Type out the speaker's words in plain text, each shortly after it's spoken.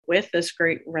with this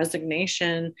great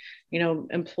resignation,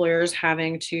 employers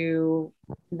having to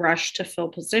rush to fill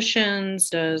positions,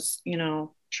 does,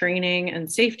 training and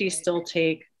safety still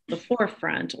take the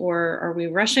forefront, or are we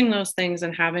rushing those things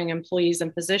and having employees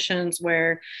in positions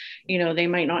where, they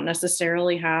might not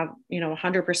necessarily have,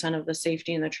 100% of the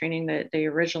safety and the training that they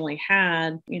originally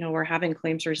had, or having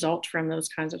claims result from those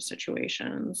kinds of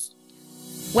situations.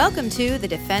 Welcome to The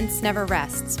Defense Never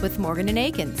Rests with Morgan and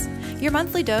Akins, your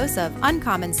monthly dose of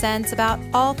uncommon sense about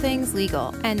all things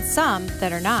legal and some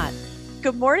that are not.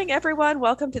 Good morning, everyone.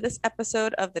 Welcome to this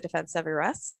episode of The Defense Never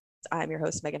Rests. I'm your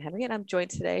host, Megan Henry, and I'm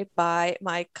joined today by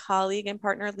my colleague and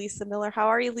partner, Lisa Miller. How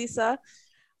are you, Lisa?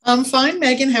 I'm fine,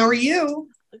 Megan. How are you?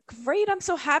 Great. I'm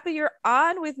so happy you're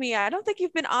on with me. I don't think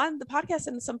you've been on the podcast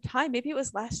in some time. Maybe it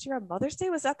was last year on Mother's Day.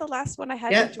 Was that the last one I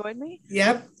had you join me?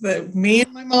 Yep. Me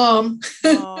and my mom.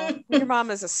 Oh, your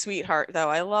mom is a sweetheart, though.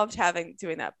 I loved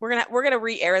doing that. We're gonna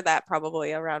re-air that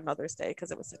probably around Mother's Day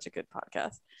because it was such a good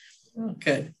podcast. Oh,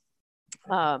 good.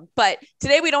 But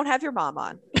today we don't have your mom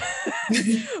on.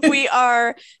 We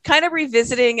are kind of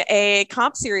revisiting a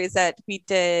comp series that we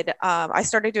did. I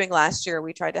started doing last year.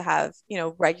 We tried to have,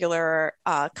 regular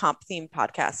comp themed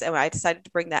podcasts, and I decided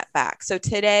to bring that back. So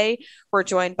today we're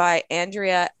joined by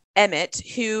Andrea Emmett,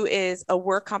 who is a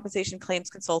work compensation claims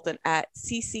consultant at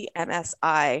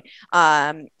CCMSI.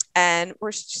 And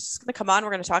we're just going to come on.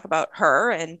 We're going to talk about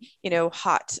her and,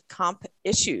 hot comp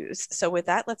issues. So with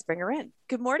that, let's bring her in.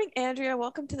 Good morning, Andrea.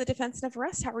 Welcome to the Defense Never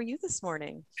Rests. How are you this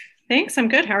morning? Thanks. I'm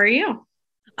good. How are you?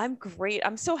 I'm great.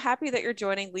 I'm so happy that you're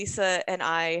joining Lisa and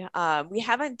I. We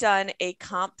haven't done a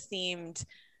comp themed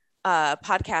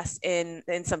podcast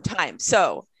in some time.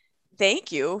 So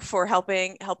thank you for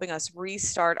helping us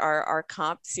restart our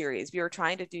comp series. We were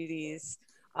trying to do these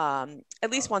at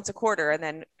least once a quarter, and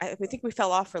then we think we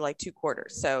fell off for like 2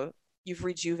 quarters. So you've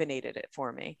rejuvenated it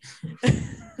for me.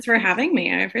 Thanks for having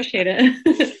me. I appreciate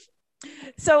it.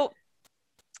 So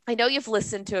I know you've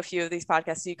listened to a few of these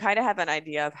podcasts, so you kind of have an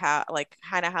idea of how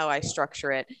I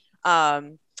structure it.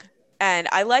 And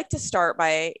I like to start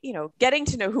by, getting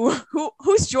to know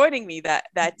who's joining me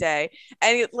that day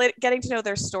and getting to know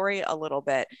their story a little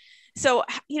bit. So,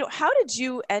 how did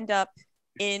you end up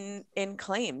in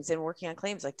claims and working on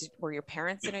claims? Like, were your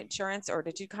parents in insurance, or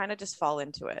did you kind of just fall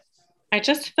into it? I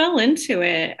just fell into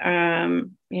it.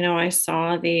 I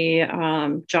saw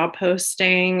the job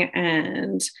posting,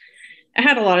 and I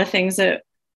had a lot of things that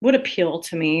would appeal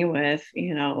to me with,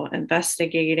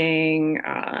 investigating,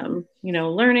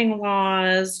 learning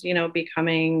laws,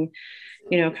 becoming,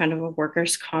 kind of a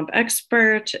workers' comp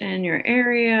expert in your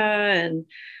area.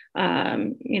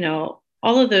 And,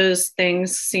 all of those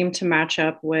things seem to match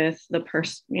up with my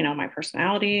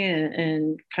personality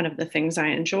and kind of the things I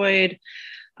enjoyed.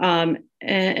 And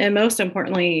most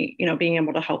importantly, being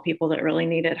able to help people that really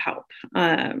needed help.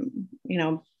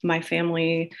 My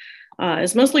family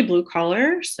is mostly blue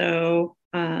collar. So,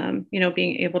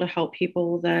 being able to help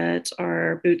people that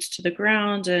are boots to the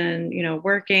ground and,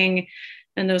 working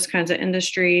in those kinds of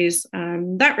industries,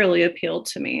 that really appealed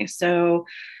to me. So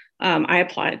I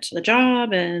applied to the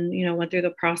job and, went through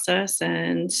the process,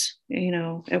 and,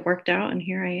 it worked out, and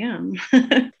here I am.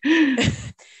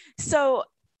 So,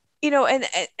 and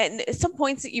some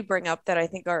points that you bring up that I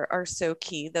think are so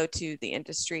key, though, to the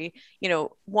industry,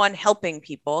 one, helping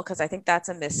people, because I think that's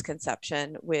a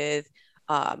misconception with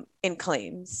in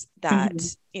claims that,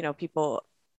 people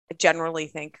generally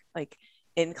think like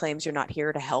in claims, you're not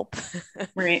here to help.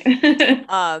 Right.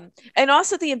 And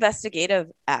also the investigative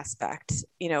aspect,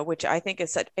 which I think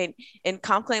is such in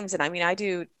comp claims. And I mean, I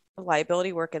do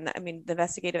liability work, and the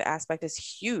investigative aspect is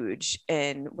huge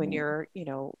when you're,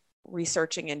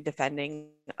 researching and defending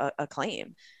a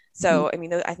claim. So,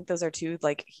 I think those are 2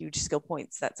 like huge skill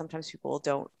points that sometimes people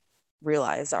don't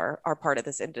realize are part of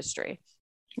this industry.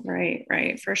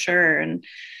 Right, for sure. And,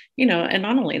 and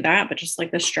not only that, but just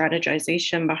like the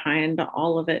strategization behind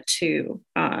all of it too,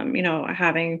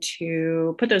 having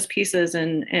to put those pieces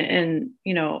and,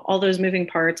 all those moving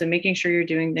parts and making sure you're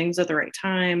doing things at the right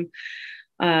time.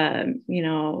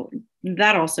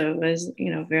 That also is,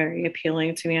 very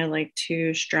appealing to me. I like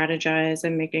to strategize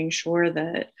and making sure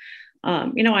that,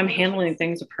 I'm handling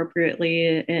things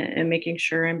appropriately and making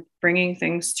sure I'm bringing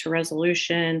things to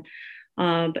resolution.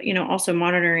 But, also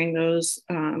monitoring those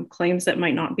claims that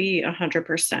might not be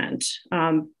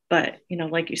 100%. But,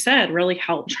 like you said, really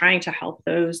trying to help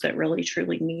those that really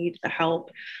truly need the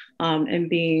help, and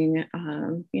being,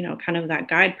 kind of that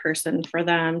guide person for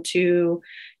them to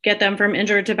get them from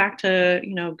injured to back to,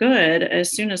 good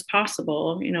as soon as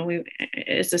possible.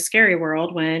 It's a scary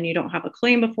world when you don't have a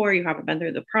claim before, you haven't been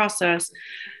through the process.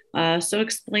 So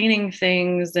explaining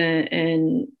things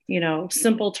in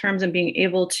simple terms and being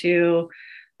able to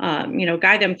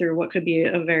guide them through what could be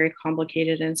a very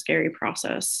complicated and scary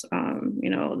process.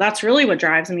 That's really what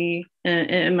drives me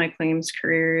in my claims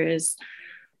career is,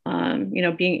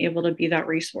 being able to be that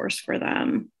resource for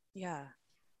them. Yeah.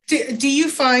 Do you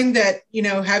find that,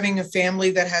 having a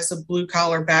family that has a blue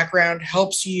collar background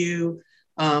helps you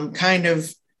kind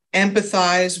of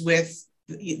empathize with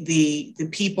the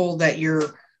people that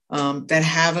you're that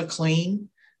have a claim,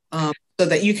 so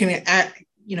that you can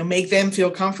make them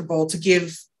feel comfortable to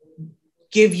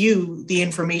give you the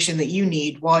information that you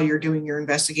need while you're doing your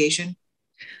investigation?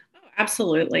 Oh,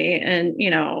 absolutely. And,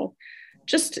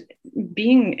 just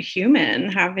being human,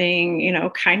 having,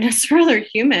 kindness for other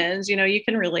humans, you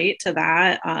can relate to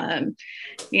that.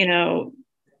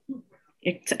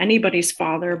 It's anybody's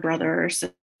father, brother,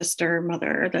 sister,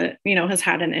 mother that, has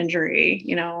had an injury,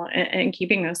 and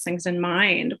keeping those things in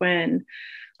mind when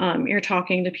you're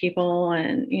talking to people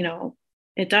and,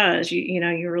 it does,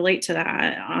 you relate to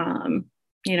that.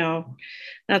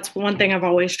 That's one thing I've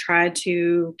always tried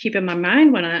to keep in my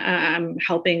mind when I'm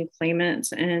helping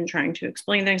claimants and trying to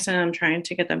explain things to them, trying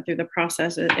to get them through the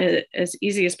process as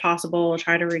easy as possible,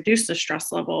 try to reduce the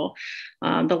stress level.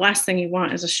 The last thing you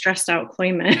want is a stressed out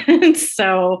claimant.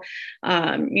 So,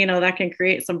 that can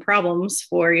create some problems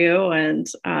for you and,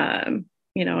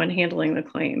 in handling the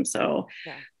claim. So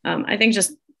I think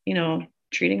just,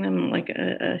 treating them like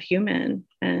a human.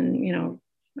 And,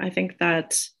 I think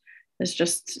that is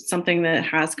just something that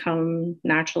has come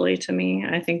naturally to me.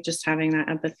 I think just having that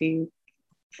empathy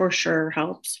for sure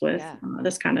helps with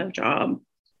this kind of job.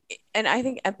 And I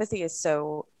think empathy is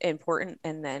so important.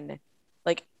 And then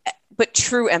but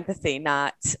true empathy,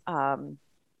 not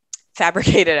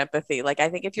fabricated empathy. Like, I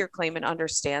think if your claimant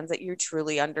understands that you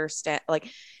truly understand, like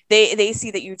they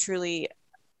see that you truly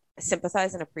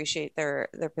sympathize and appreciate their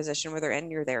position where they're in,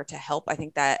 you're there to help. I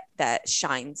think that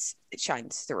shines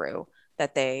through,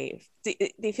 that they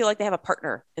feel like they have a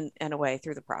partner in a way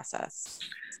through the process.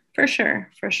 For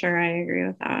sure. I agree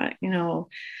with that.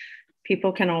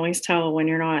 People can always tell when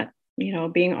you're not,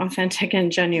 being authentic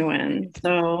and genuine.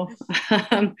 So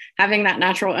having that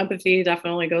natural empathy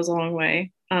definitely goes a long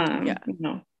way.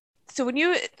 So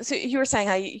you were saying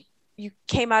how you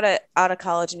came out of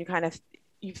college and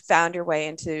you found your way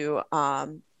into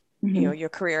your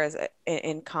career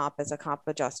in comp as a comp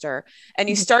adjuster, and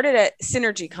you started at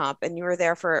Synergy Comp and you were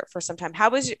there for some time. How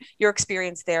was your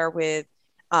experience there with,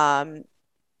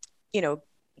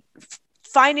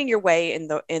 finding your way in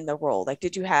the role? Like,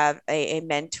 did you have a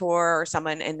mentor or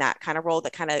someone in that kind of role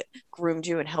that kind of groomed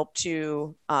you and helped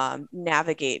you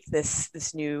navigate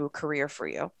this new career for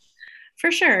you?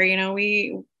 For sure.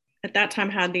 We at that time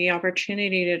had the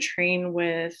opportunity to train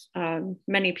with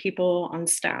many people on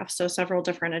staff, so several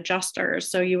different adjusters.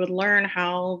 So you would learn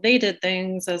how they did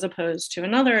things as opposed to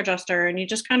another adjuster, and you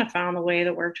just kind of found the way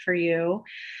that worked for you.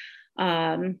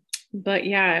 But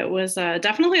yeah, it was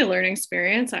definitely a learning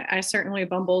experience. I certainly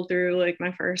bumbled through like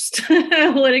my first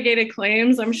litigated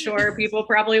claims. I'm sure people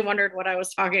probably wondered what I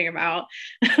was talking about.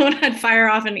 When I'd fire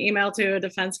off an email to a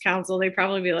defense counsel, they'd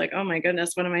probably be like, oh my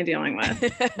goodness, what am I dealing with?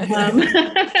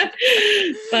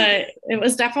 But it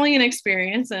was definitely an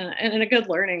experience and a good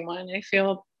learning one. I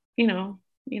feel,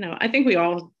 I think we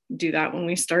all do that when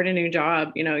we start a new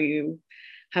job. You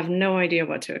have no idea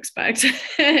what to expect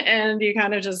and you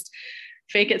kind of just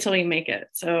fake it till you make it.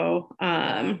 So,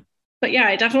 but yeah,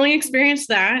 I definitely experienced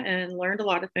that and learned a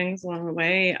lot of things along the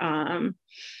way. And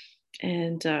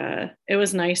it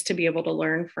was nice to be able to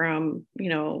learn from,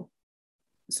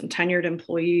 some tenured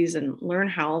employees and learn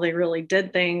how they really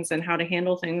did things and how to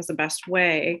handle things the best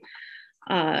way.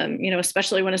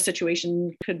 Especially when a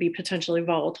situation could be potentially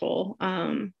volatile,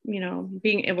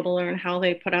 being able to learn how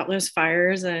they put out those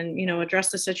fires and,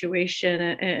 address the situation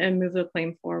and move the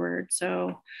claim forward.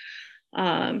 So,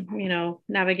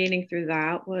 navigating through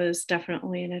that was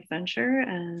definitely an adventure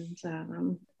and,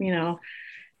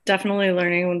 definitely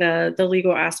learning the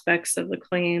legal aspects of the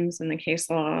claims and the case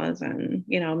laws and,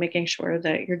 making sure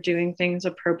that you're doing things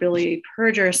appropriately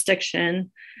per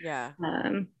jurisdiction.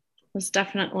 Was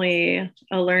definitely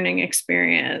a learning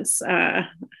experience.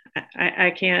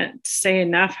 I can't say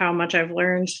enough how much I've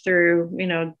learned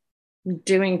through,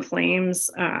 doing claims.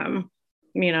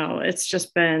 It's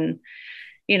just been,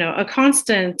 a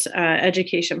constant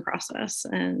education process,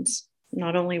 and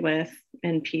not only with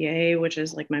NPA, which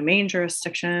is like my main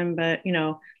jurisdiction, but,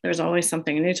 there's always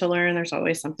something new to learn. There's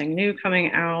always something new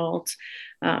coming out,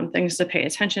 things to pay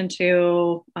attention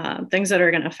to, things that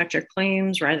are going to affect your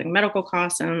claims, rising medical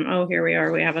costs. And, oh, here we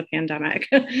are, we have a pandemic.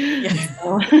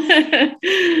 Yeah.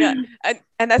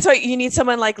 And that's why you need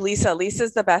someone like Lisa.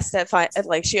 Lisa's the best at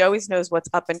like, she always knows what's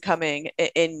up and coming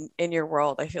in your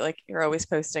world. I feel like you're always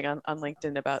posting on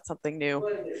LinkedIn about something new.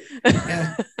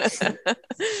 Yeah.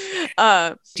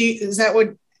 Is that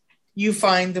what you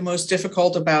find the most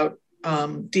difficult about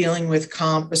dealing with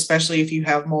comp, especially if you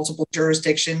have multiple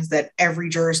jurisdictions, that every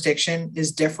jurisdiction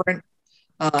is different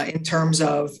in terms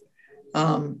of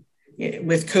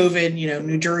with COVID,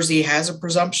 New Jersey has a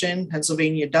presumption,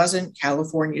 Pennsylvania doesn't,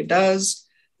 California does.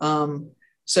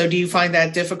 So do you find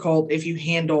that difficult if you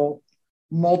handle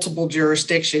multiple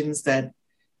jurisdictions that,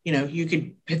 you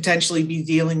could potentially be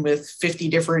dealing with 50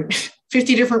 different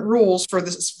rules for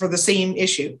the same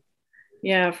issue?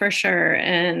 Yeah, for sure.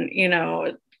 And,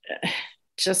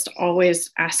 just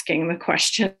always asking the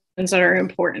questions that are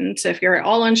important. If you're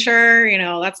all unsure,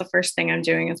 that's the first thing I'm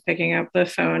doing is picking up the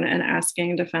phone and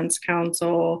asking defense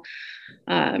counsel,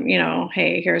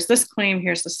 hey, here's this claim,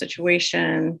 here's the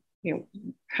situation,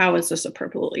 how is this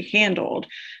appropriately handled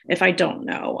if I don't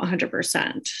know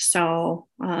 100%. So,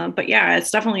 but yeah,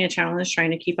 it's definitely a challenge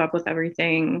trying to keep up with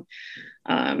everything,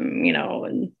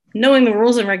 and knowing the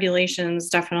rules and regulations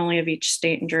definitely of each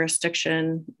state and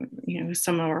jurisdiction.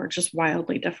 Some are just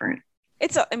wildly different.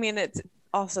 It's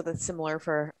also that's similar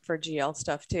for GL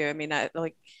stuff too. I mean,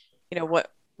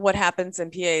 what happens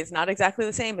in PA is not exactly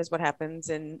the same as what happens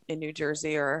in New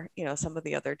Jersey or, some of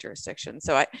the other jurisdictions.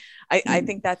 So I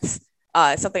think that's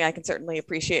something I can certainly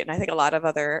appreciate. And I think a lot of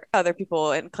other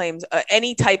people in claims,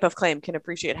 any type of claim, can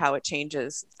appreciate how it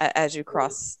changes as you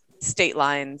cross state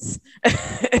lines,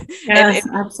 yes,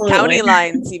 and absolutely. County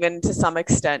lines, even to some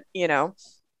extent,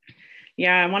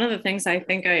 Yeah, one of the things I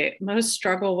think I most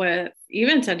struggle with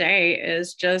even today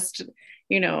is just,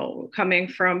 coming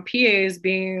from PAs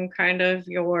being kind of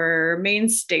your main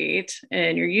state,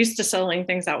 and you're used to selling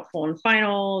things out full and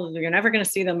final, you're never going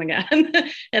to see them again.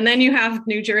 And then you have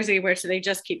New Jersey, which they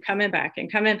just keep coming back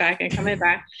and coming back and coming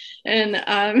back. And,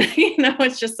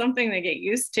 it's just something they get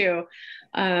used to.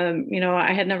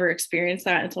 I had never experienced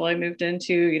that until I moved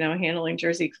into, handling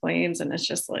Jersey claims. And it's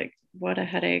just like, what a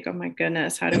headache. Oh my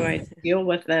goodness. How do I deal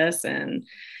with this? And,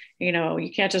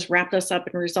 you can't just wrap this up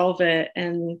and resolve it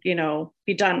and,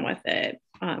 be done with it.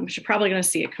 You're probably going to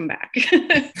see it come back.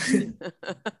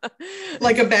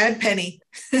 Like a bad penny.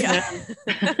 Yeah.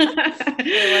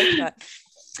 I like that.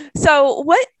 So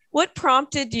what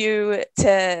prompted you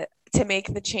to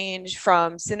make the change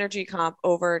from Synergy Comp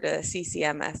over to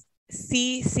CCMSI?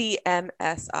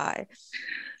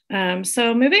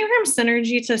 So moving from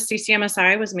Synergy to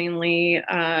CCMSI was mainly,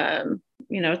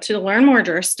 to learn more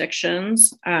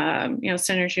jurisdictions.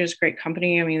 Synergy is a great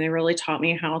company. I mean, they really taught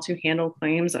me how to handle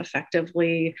claims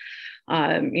effectively.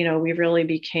 We really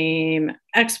became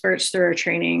experts through our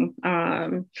training.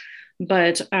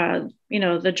 But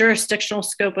the jurisdictional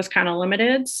scope was kind of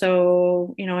limited.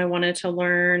 So, I wanted to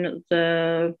learn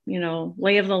the,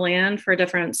 lay of the land for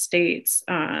different states.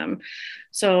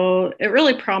 So it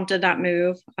really prompted that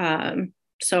move.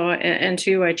 And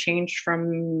two, I changed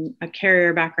from a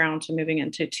carrier background to moving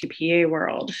into TPA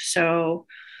world. So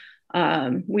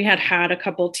we had a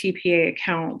couple TPA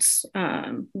accounts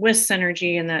with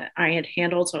Synergy and that I had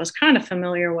handled. So I was kind of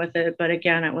familiar with it. But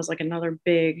again, it was like another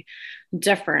big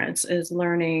difference is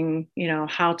learning,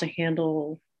 how to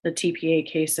handle the TPA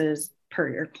cases per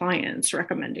your client's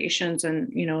recommendations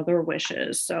and, their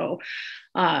wishes. So,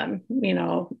 that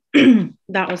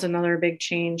was another big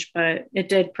change, but it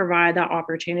did provide that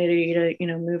opportunity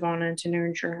to, move on into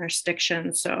new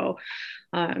jurisdictions. So,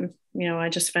 I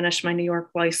just finished my New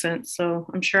York license, so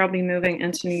I'm sure I'll be moving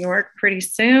into New York pretty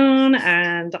soon,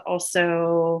 and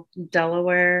also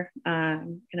Delaware.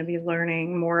 I'm going to be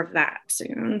learning more of that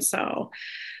soon. So,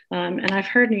 and I've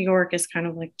heard New York is kind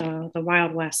of like the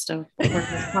Wild West of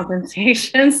workers'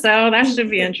 compensation, so that should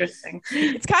be interesting.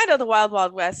 It's kind of the Wild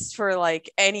Wild West for like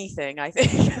anything, I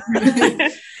think.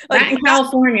 Like in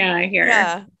California, I hear.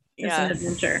 Yeah. It's an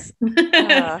adventure.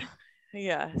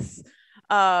 Yes.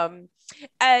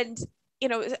 And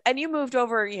you moved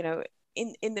over,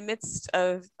 in the midst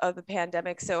of the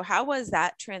pandemic. So how was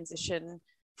that transition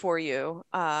for you?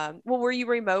 Were you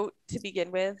remote to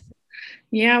begin with?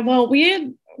 Yeah, well, we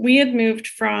had moved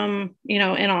from,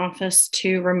 in office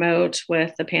to remote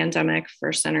with the pandemic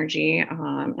for Synergy.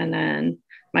 And then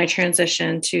my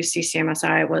transition to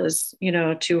CCMSI was,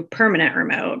 to permanent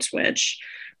remote, which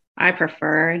I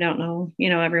prefer. I don't know,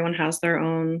 everyone has their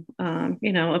own,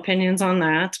 opinions on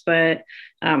that, but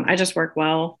I just work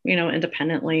well,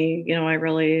 independently. I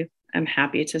really am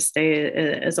happy to stay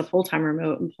as a full-time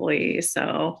remote employee.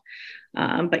 So,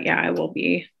 but yeah, I will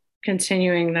be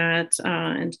continuing that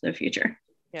into the future.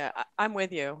 Yeah, I'm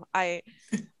with you. I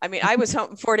mean, I was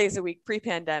home 4 days a week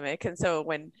pre-pandemic, and so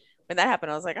when that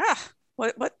happened, I was like,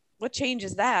 what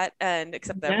changes that? And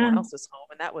except that everyone else was home,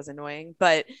 and that was annoying.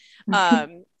 But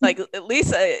like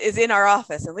Lisa is in our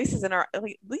office, and Lisa,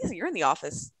 you're in the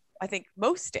office, I think,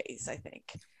 most days, I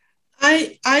think.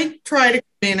 I try to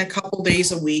come in a couple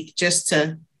days a week just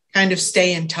to kind of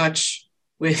stay in touch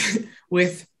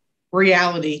with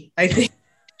reality. I think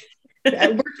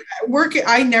at work,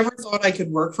 I never thought I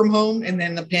could work from home, and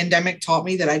then the pandemic taught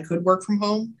me that I could work from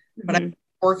home. But I'm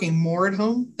working more at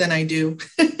home than I do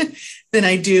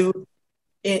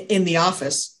in the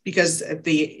office, because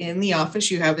in the office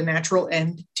you have a natural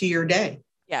end to your day.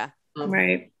 Yeah,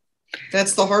 right.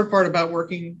 That's the hard part about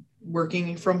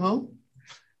working from home.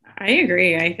 I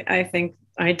agree. I think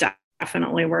I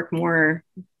definitely work more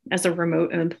as a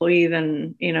remote employee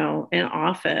than, in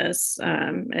office.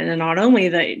 And not only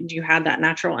that you had that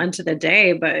natural end to the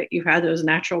day, but you had those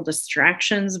natural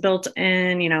distractions built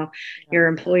in, your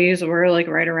employees were like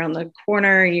right around the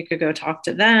corner. You could go talk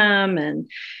to them. And,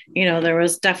 there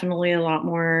was definitely a lot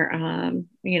more,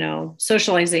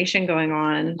 socialization going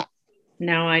on.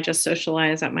 Now I just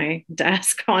socialize at my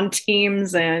desk on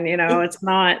Teams, and, it's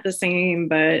not the same,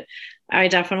 but I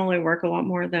definitely work a lot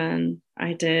more than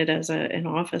I did as an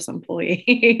office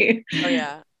employee. Oh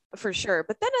yeah, for sure.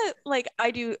 But then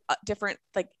I do different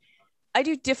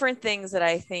things that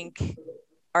I think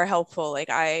are helpful. Like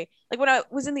when I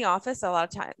was in the office, a lot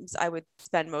of times I would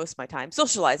spend most of my time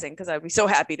socializing because I'd be so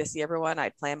happy to see everyone.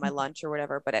 I'd plan my lunch or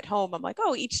whatever. But at home, I'm like,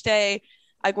 oh, each day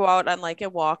I go out on like a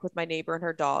walk with my neighbor and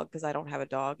her dog, because I don't have a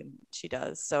dog and she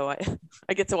does. So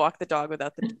I get to walk the dog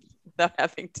without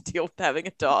having to deal with having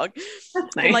a dog.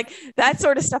 That's nice. And like that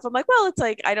sort of stuff. I'm like, well, it's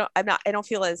like I don't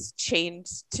feel as chained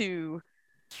to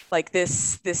like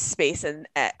this space and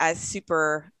as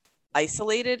super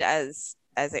isolated as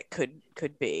it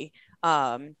could be.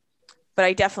 But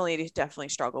I definitely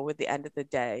struggle with the end of the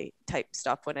day type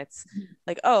stuff when it's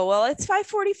like, oh, well, it's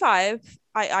 5:45.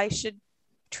 I should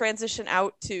transition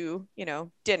out to,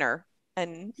 dinner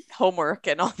and homework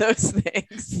and all those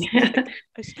things.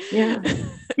 Yeah.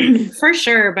 For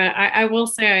sure. But I will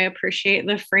say I appreciate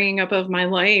the freeing up of my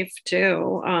life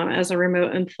too, as a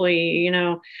remote employee.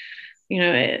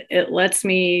 It lets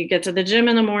me get to the gym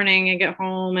in the morning and get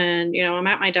home, and, I'm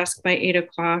at my desk by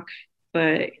 8:00,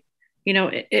 but,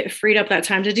 it freed up that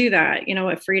time to do that.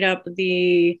 It freed up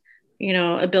the,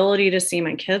 ability to see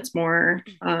my kids more.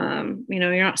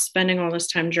 You're not spending all this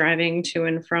time driving to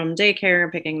and from daycare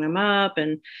and picking them up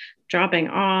and dropping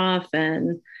off.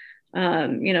 And,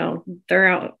 they're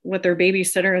out with their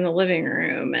babysitter in the living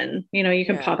room, and, you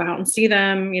can pop out and see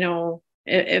them.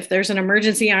 If there's an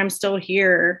emergency, I'm still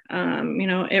here.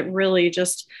 It really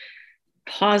just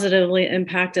positively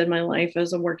impacted my life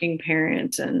as a working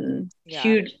parent, and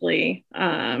hugely,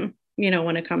 when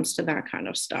it comes to that kind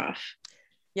of stuff.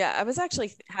 Yeah, I was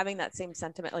actually having that same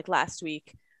sentiment. Like last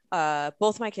week,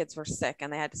 both my kids were sick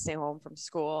and they had to stay home from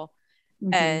school.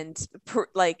 And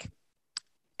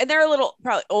and they're a little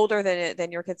probably older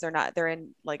than your kids. They're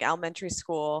in like elementary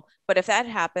school. But if that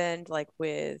happened like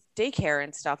with daycare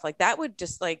and stuff, like that would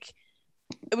just like,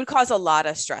 it would cause a lot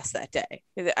of stress that day.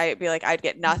 I'd be like, I'd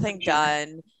get nothing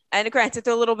done. And granted,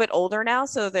 they're a little bit older now,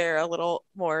 so they're a little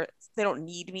more, they don't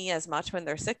need me as much when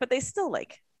they're sick, but they still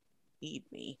like need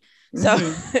me. So,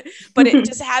 but it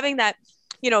just having that,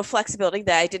 flexibility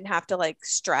that I didn't have to like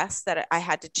stress that I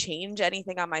had to change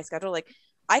anything on my schedule. Like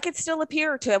I could still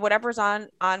appear to whatever's on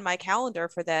my calendar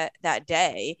for that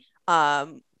day,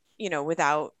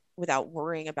 without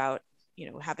worrying about,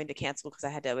 having to cancel because I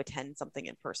had to attend something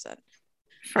in person.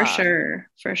 For sure.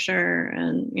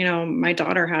 And, my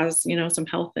daughter has, some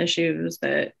health issues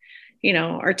that,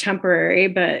 are temporary,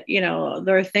 but,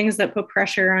 there are things that put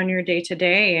pressure on your day to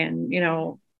day.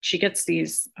 And, she gets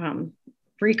these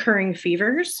recurring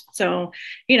fevers. So,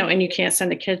 and you can't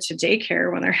send a kid to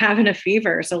daycare when they're having a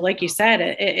fever. So like you said,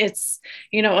 it's,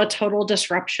 a total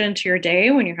disruption to your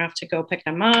day when you have to go pick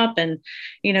them up, and,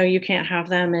 you can't have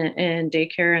them in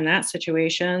daycare in that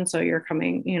situation. So you're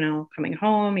coming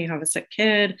home, you have a sick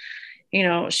kid,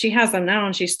 she has them now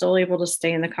and she's still able to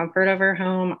stay in the comfort of her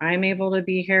home. I'm able to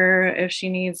be here if she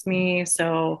needs me.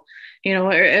 So,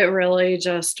 it really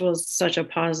just was such a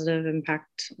positive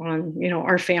impact on,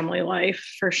 our family life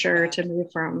for sure, to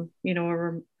move from,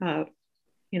 in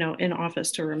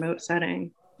office to remote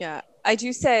setting. Yeah. I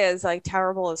do say, as like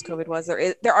terrible as COVID was,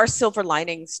 there are silver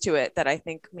linings to it that I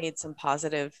think made some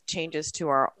positive changes to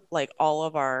our, like all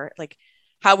of our, like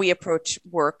how we approach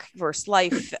work versus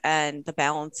life and the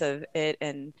balance of it,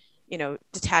 and,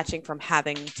 detaching from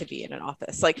having to be in an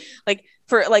office. Like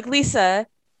for like Lisa,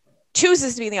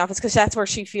 chooses to be in the office because that's where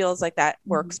she feels like that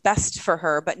works best for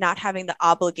her, but not having the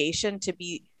obligation to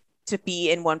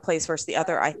be in one place versus the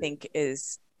other, I think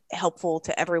is helpful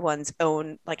to everyone's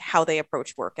own, like how they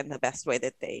approach work and the best way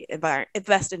that they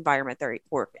best environment they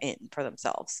work in for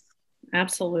themselves.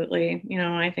 Absolutely.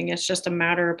 I think it's just a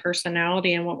matter of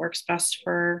personality and what works best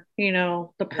for,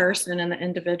 the person and the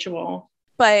individual.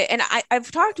 But, and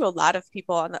I've talked to a lot of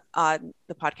people on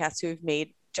the podcast who've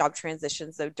made job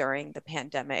transitions though during the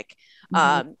pandemic.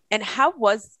 And how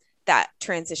was that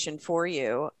transition for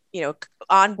you?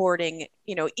 Onboarding,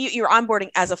 you're onboarding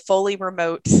as a fully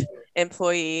remote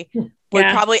employee with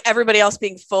probably everybody else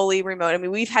being fully remote. I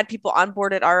mean, we've had people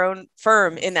onboard at our own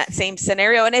firm in that same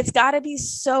scenario, and it's got to be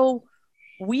so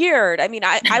weird. I mean,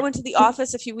 I went to the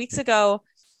office a few weeks ago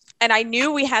and I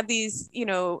knew we had these,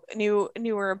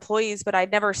 newer employees, but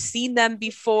I'd never seen them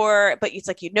before. But it's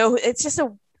like,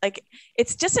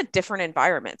 it's just a different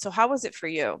environment. So how was it for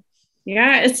you?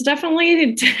 Yeah, it's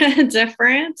definitely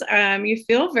different. You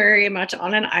feel very much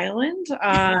on an island.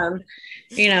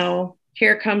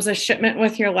 Here comes a shipment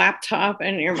with your laptop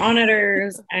and your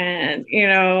monitors and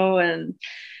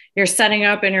you're setting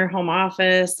up in your home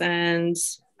office and,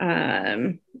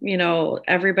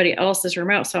 everybody else is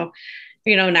remote. So,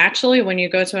 naturally when you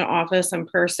go to an office in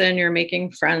person, you're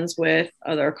making friends with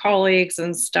other colleagues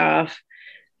and stuff.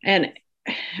 And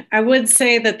I would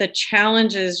say that the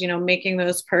challenge is, making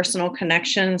those personal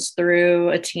connections through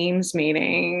a Teams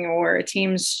meeting or a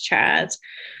Teams chat.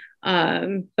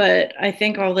 But I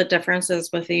think all the differences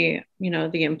with the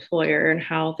employer and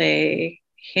how they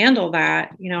handle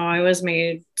that, I was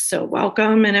made so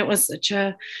welcome, and it was such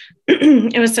a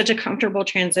comfortable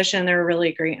transition. They're a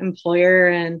really great employer.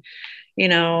 And,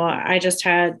 I just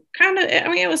had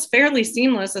it was fairly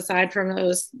seamless aside from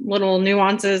those little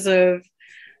nuances of,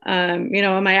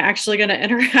 am I actually going to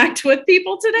interact with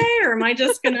people today, or am I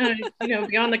just going to,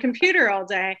 be on the computer all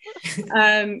day?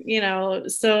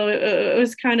 So it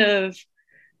was kind of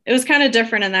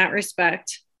different in that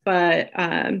respect, but,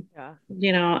 I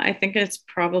think it's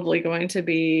probably going to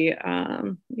be,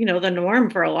 the norm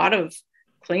for a lot of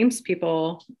claims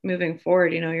people moving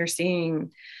forward. You're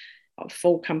seeing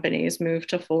full companies move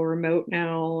to full remote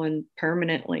now and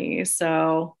permanently.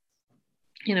 So,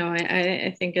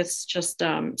 I think it's just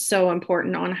so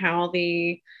important on how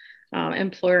the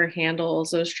employer handles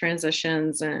those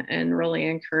transitions and really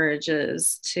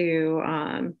encourages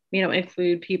to,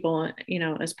 include people,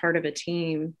 as part of a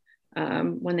team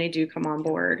when they do come on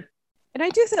board. And I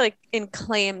do feel like in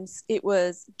claims, it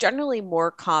was generally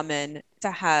more common to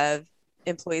have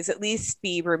employees at least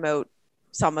be remote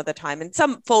some of the time and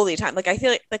some fully time. Like I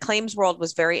feel like the claims world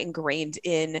was very ingrained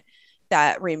in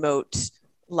that remote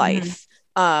life.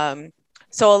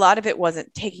 So a lot of it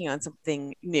wasn't taking on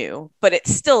something new, but it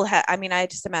still had, I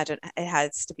just imagine it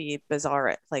has to be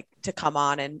bizarre, like to come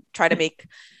on and try to make,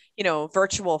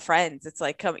 virtual friends. It's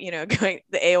like, going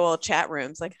the AOL chat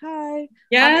rooms, like, hi,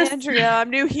 yes, I'm Andrea,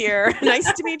 I'm new here.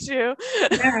 Nice to meet you.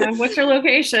 Yeah. What's your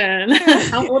location?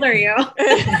 How old are you?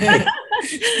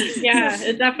 Yeah,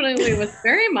 it definitely was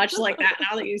very much like that.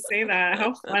 Now that you say that,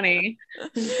 how funny.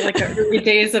 Like the early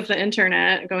days of the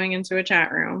internet, going into a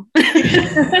chat room.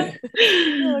 Like,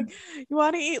 you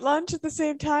want to eat lunch at the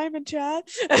same time and chat?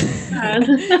 That's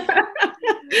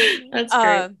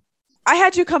great. I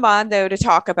had you come on though to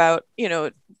talk about,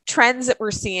 trends that we're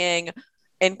seeing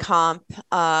in comp,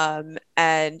 and,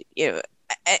 and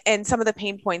some of the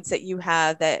pain points that you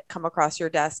have that come across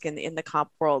your desk in the comp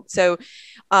world. So,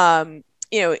 given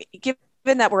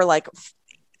that we're like,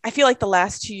 I feel like the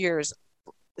last 2 years,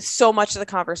 so much of the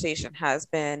conversation has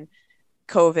been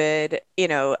COVID,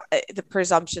 the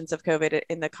presumptions of COVID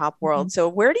in the comp world. So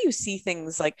where do you see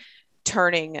things like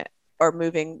turning or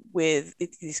moving with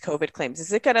these COVID claims?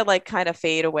 Is it going to like kind of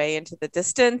fade away into the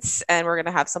distance and we're going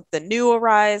to have something new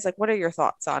arise? Like, what are your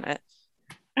thoughts on it?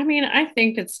 I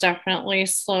think it's definitely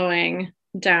slowing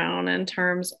down in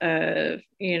terms of,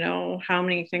 how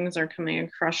many things are coming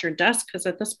across your desk. Because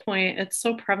at this point, it's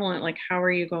so prevalent. Like, how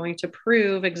are you going to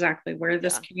prove exactly where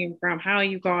this came from, how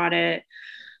you got it?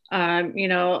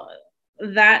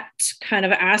 That kind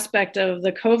of aspect of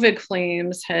the COVID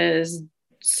claims has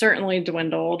certainly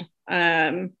dwindled.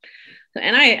 And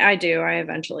I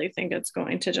eventually think it's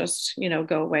going to just,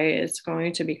 go away. It's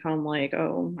going to become like,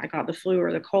 oh, I got the flu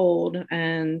or the cold.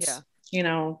 And,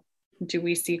 do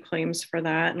we see claims for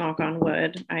that? Knock on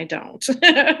wood. I don't. So,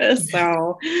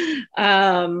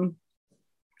 I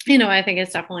think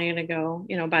it's definitely going to go,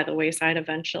 by the wayside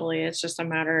eventually. It's just a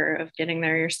matter of getting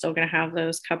there. You're still going to have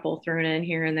those couple thrown in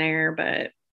here and there,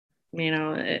 but,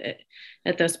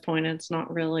 at this point, it's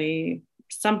not really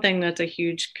something that's a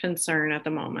huge concern at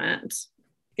the moment.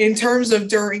 in terms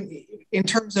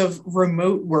of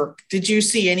remote work, did you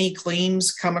see any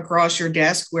claims come across your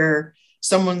desk where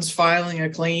someone's filing a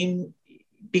claim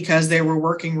because they were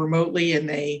working remotely and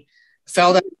they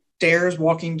fell down the stairs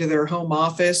walking to their home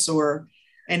office, or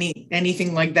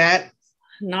anything like that?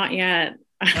 Not yet.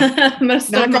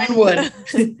 Most of my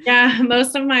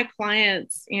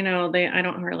clients, I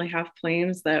don't really have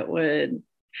claims that would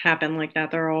happen like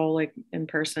that. They're all like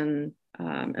in-person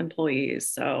employees.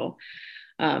 So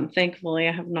thankfully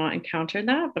I have not encountered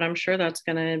that, but I'm sure that's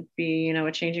going to be,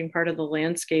 a changing part of the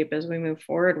landscape as we move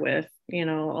forward with, a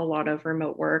lot of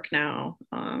remote work now.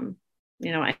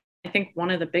 I think one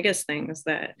of the biggest things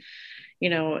that,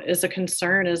 is a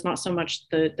concern is not so much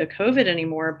the COVID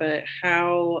anymore, but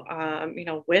how,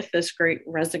 with this great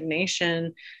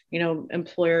resignation,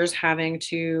 employers having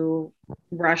to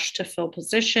rush to fill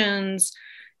positions,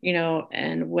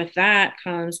 and with that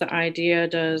comes the idea,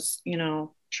 does,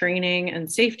 training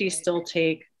and safety still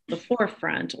take the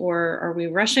forefront, or are we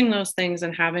rushing those things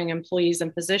and having employees in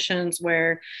positions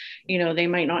where, they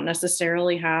might not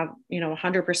necessarily have,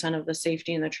 100% of the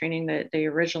safety and the training that they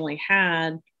originally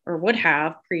had or would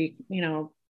have pre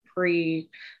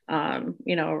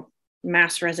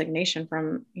mass resignation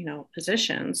from,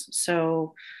 positions.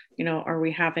 So, are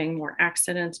we having more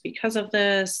accidents because of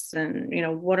this? And,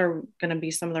 what are going to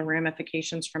be some of the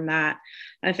ramifications from that?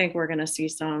 I think we're going to see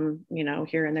some,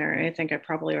 here and there. I think I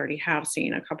probably already have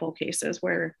seen a couple of cases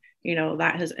where,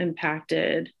 that has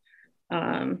impacted,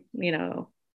 the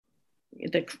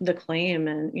claim,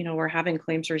 and, we're having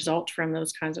claims result from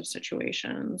those kinds of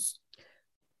situations.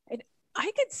 I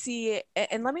could see,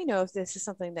 and let me know if this is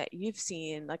something that you've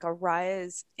seen, like a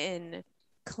rise in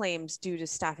claims due to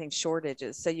staffing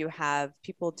shortages. So you have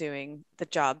people doing the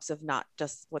jobs of not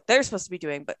just what they're supposed to be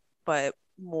doing, but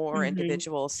more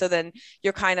individuals. So then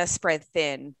you're kind of spread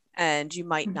thin, and you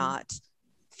might not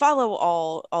follow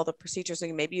all the procedures,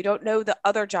 and maybe you don't know the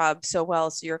other job so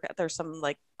well. So there's some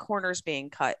like corners being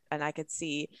cut, and I could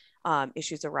see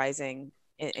issues arising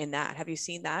in that. Have you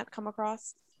seen that come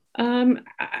across?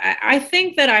 I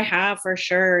think that I have, for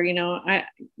sure.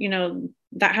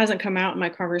 That hasn't come out in my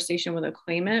conversation with a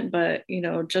claimant, but,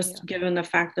 given the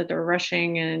fact that they're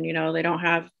rushing and, they don't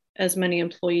have as many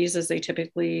employees as they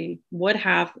typically would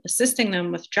have assisting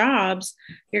them with jobs,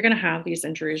 you're going to have these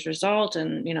injuries result.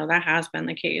 And, that has been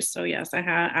the case. So yes, I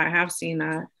have seen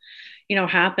that,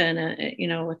 happen,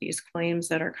 with these claims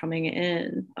that are coming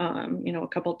in, a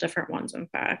couple different ones, in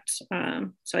fact.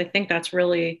 So I think that's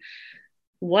really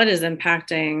what is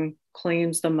impacting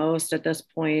claims the most at this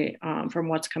point, from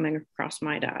what's coming across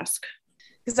my desk.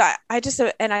 Because I just,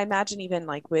 and I imagine even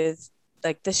like with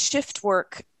like the shift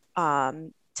work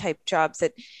type jobs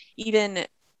that even,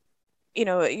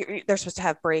 they're supposed to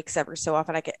have breaks every so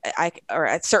often. Or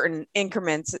at certain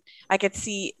increments, I could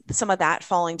see some of that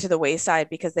falling to the wayside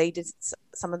because they did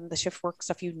some of the shift work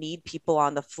stuff. You need people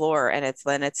on the floor, and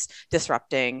it's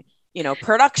disrupting,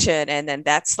 production, and then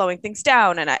that's slowing things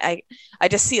down. And I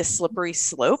just see a slippery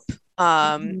slope.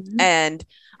 And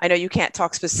I know you can't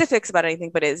talk specifics about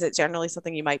anything, but is it generally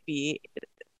something that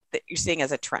you're seeing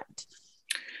as a trend?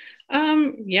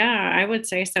 Yeah, I would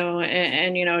say so.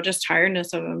 And just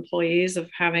tiredness of employees, of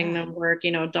having them work,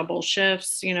 double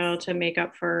shifts, to make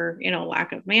up for,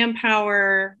 lack of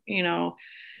manpower,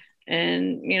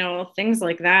 and, things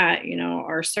like that,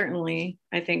 are certainly,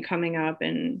 I think, coming up,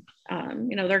 and,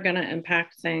 they're going to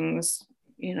impact things,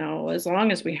 as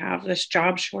long as we have this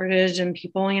job shortage and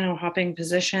people, hopping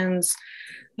positions.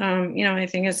 I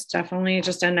think it's definitely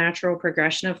just a natural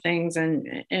progression of things.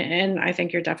 And I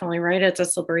think you're definitely right. It's a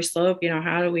slippery slope.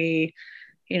 How do we,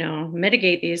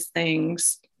 mitigate these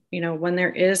things, when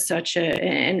there is such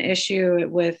an issue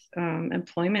with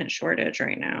employment shortage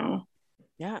right now?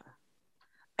 Yeah.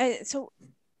 And so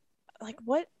like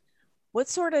what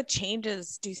sort of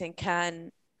changes do you think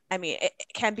can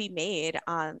be made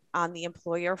on the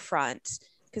employer front?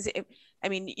 Because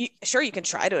you can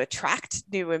try to attract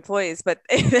new employees, but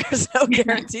there's no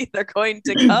guarantee they're going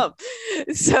to come.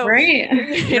 So, right.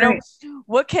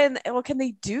 What can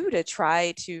they do to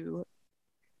try to,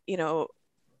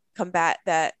 combat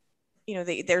that?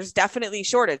 There's definitely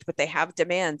shortage, but they have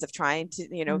demands of trying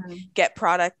to, get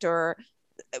product or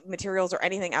materials or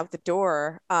anything out the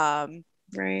door.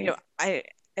 Right.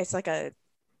 It's like a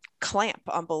clamp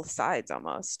on both sides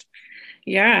almost.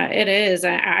 Yeah, it is.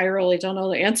 I really don't know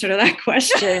the answer to that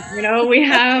question. We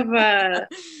have, and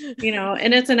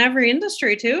it's in every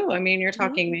industry too. You're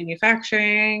talking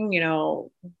manufacturing,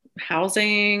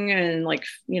 housing, and like,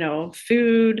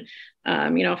 food,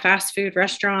 fast food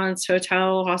restaurants,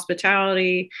 hotel,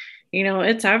 hospitality,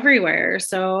 it's everywhere.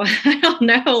 So I don't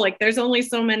know, like there's only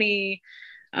so many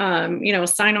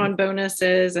sign-on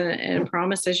bonuses and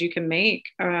promises you can make.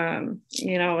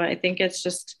 I think it's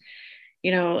just,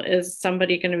 is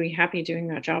somebody going to be happy doing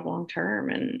that job long term?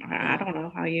 And I don't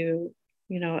know how you,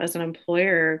 as an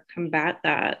employer, combat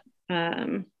that.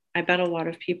 I bet a lot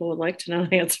of people would like to know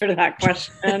the answer to that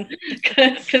question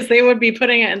because they would be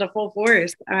putting it into full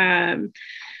force.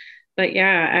 But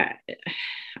yeah,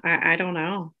 I don't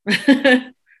know.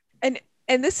 and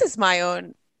this is my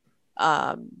own,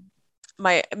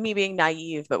 me being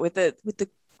naive, but with the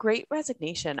Great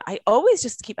Resignation, I always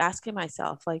just keep asking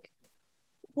myself, like,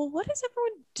 well, what is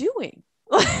everyone doing?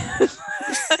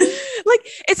 Like,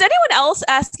 is anyone else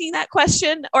asking that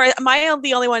question, or am I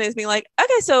the only one who's being like,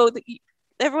 okay, so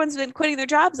everyone's been quitting their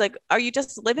jobs, like, are you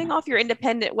just living off your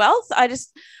independent wealth?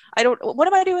 What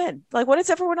am I doing? Like, what is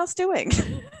everyone else doing?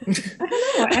 I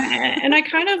don't know. And I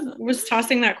kind of was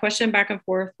tossing that question back and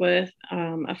forth with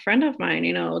a friend of mine.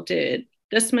 Did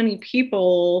this many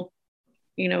people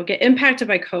get impacted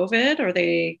by COVID? Are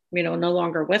they no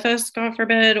longer with us, God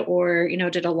forbid? Or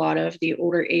did a lot of the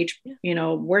older age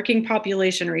working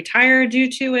population retire due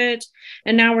to it,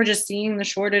 and now we're just seeing the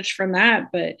shortage from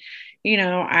that? But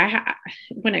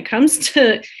when it comes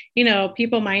to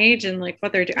people my age and like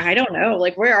what they're doing, I don't know,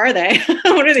 like, where are they?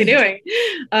 What are they doing?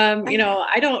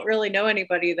 I don't really know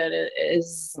anybody that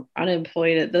is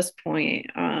unemployed at this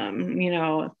point.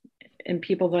 And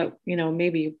people that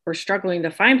maybe were struggling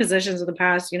to find positions in the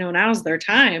past, now's their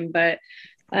time. But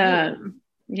I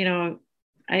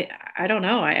don't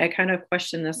know. I kind of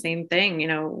question the same thing.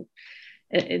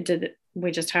 Did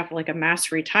we just have like a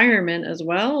mass retirement as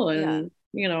well? And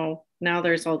now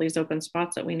there's all these open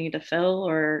spots that we need to fill,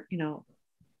 or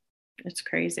it's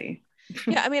crazy.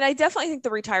 Yeah, I mean, I definitely think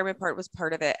the retirement part was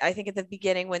part of it. I think at the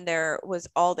beginning, when there was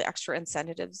all the extra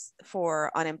incentives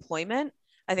for unemployment,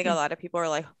 I think a lot of people are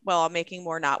like, well, I'm making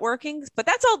more not working, but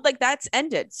that's all, like, that's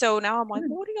ended. So now I'm like,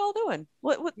 well, what are y'all doing?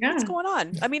 What's going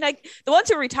on? I mean, like, the ones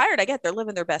who are retired, I get they're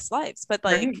living their best lives, but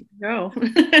like, no.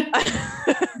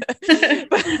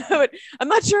 but I'm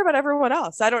not sure about everyone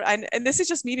else. And this is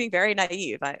just me being very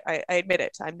naive. I admit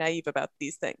it. I'm naive about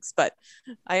these things, but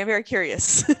I am very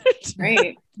curious.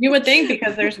 Right. You would think,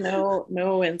 because there's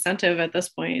no incentive at this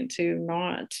point to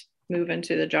not move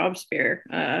into the job sphere.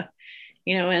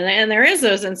 And there is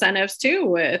those incentives too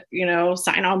with,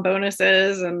 sign-on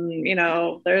bonuses and,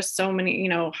 there's so many,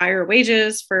 higher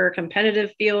wages for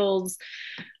competitive fields.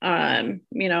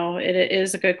 It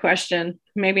is a good question.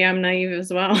 Maybe I'm naive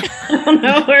as well. I don't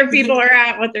know where people are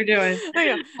at, what they're doing.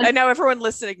 I know everyone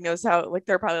listening knows how, like,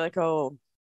 they're probably like, oh,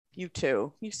 you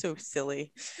too. You're so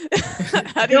silly.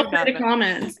 How do you not know?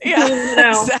 Comments. Yeah,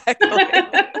 exactly.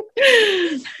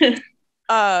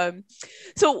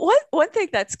 So one thing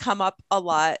that's come up a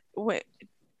lot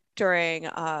during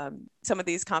some of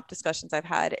these comp discussions I've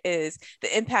had is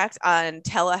the impact on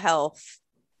telehealth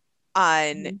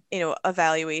on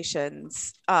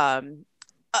evaluations of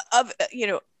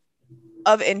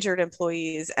injured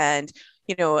employees, and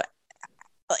like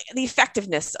the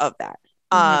effectiveness of that.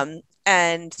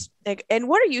 And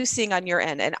what are you seeing on your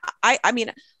end? And I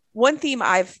mean, one theme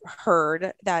I've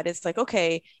heard that is like,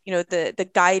 okay, the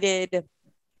guided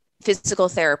physical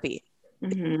therapy,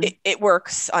 it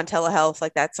works on telehealth.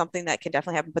 Like, that's something that can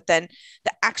definitely happen. But then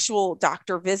the actual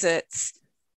doctor visits,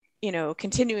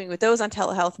 continuing with those on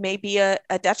telehealth may be a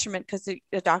detriment, because the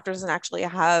doctor doesn't actually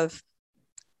have,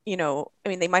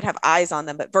 they might have eyes on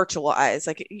them, but virtual eyes.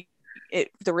 Like,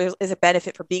 there is a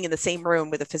benefit for being in the same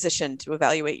room with a physician to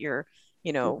evaluate your,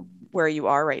 where you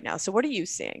are right now. So what are you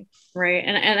seeing? Right.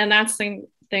 And that's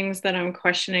things that I'm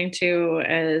questioning too,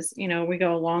 as, we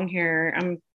go along here.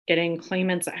 I'm getting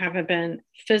claimants that haven't been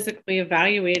physically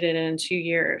evaluated in 2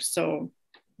 years. So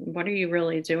what are you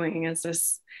really doing? Is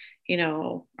this,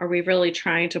 are we really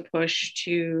trying to push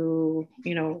to,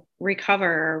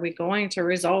 recover? Are we going to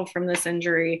resolve from this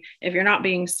injury if you're not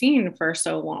being seen for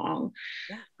so long?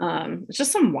 It's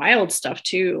just some wild stuff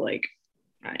too. Like,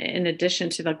 in addition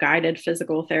to the guided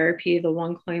physical therapy, the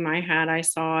one claim I had, I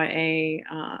saw a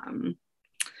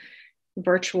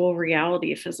virtual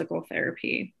reality physical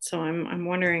therapy. So I'm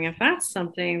wondering if that's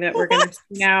something that we're going to see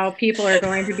now. People are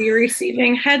going to be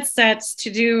receiving headsets to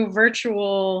do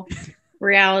virtual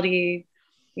reality,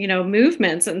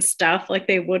 movements and stuff like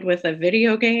they would with a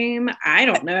video game. I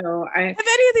don't know. Have any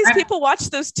of these people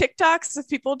watched those TikToks of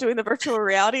people doing the virtual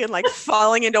reality and like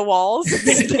falling into walls?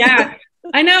 Yeah.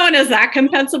 I know. And is that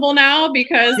compensable now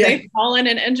because they've fallen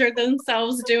and injured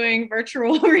themselves doing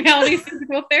virtual reality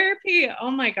physical therapy?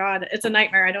 Oh my God. It's a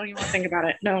nightmare. I don't even want to think about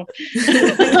it. No.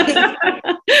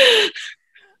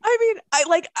 I mean, I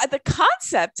like the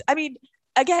concept. I mean,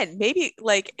 again, maybe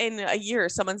like in a year,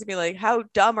 someone's gonna be like, how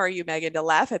dumb are you, Megan, to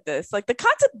laugh at this? Like the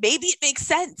concept, maybe it makes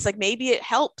sense. Like maybe it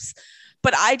helps.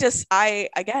 But I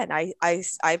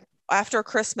after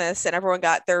Christmas and everyone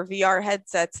got their VR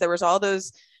headsets, there was all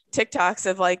those TikToks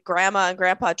of like grandma and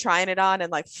grandpa trying it on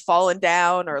and like falling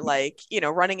down or like,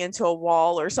 running into a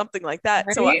wall or something like that.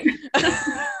 Right? So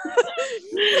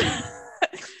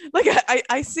like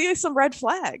I see some red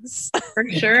flags. For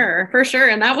sure.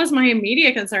 And that was my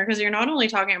immediate concern, because you're not only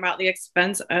talking about the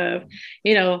expense of,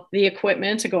 the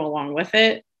equipment to go along with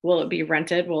it. Will it be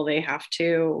rented? Will they have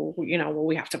to, will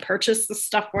we have to purchase the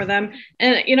stuff for them?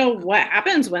 And, what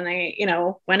happens when they,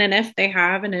 when and if they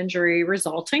have an injury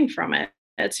resulting from it?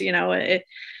 It's,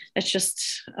 it's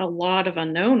just a lot of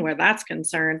unknown where that's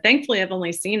concerned. Thankfully, I've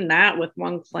only seen that with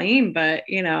one claim, but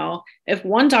if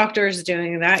one doctor is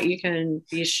doing that, you can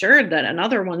be sure that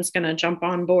another one's going to jump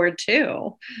on board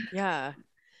too. Yeah.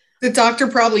 The doctor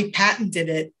probably patented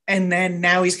it, and then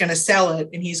now he's going to sell it,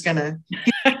 and he's going to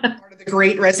part of the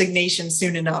Great Resignation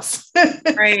soon enough.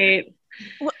 Right.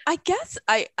 Well, I guess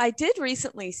I did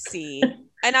recently see,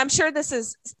 and I'm sure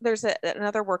there's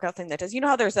another workout thing that does,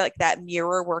 how there's like that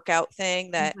mirror workout thing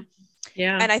that,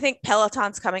 yeah. And I think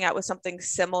Peloton's coming out with something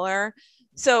similar.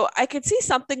 So I could see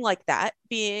something like that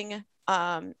being,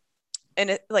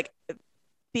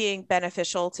 being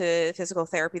beneficial to physical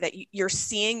therapy, that you're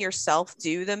seeing yourself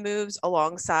do the moves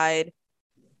alongside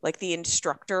like the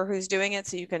instructor who's doing it.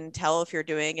 So you can tell if you're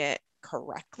doing it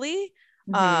correctly.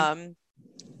 Mm-hmm.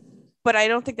 But I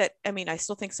don't think that, I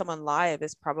still think someone live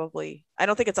is probably, I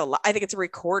don't think it's I think it's a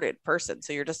recorded person.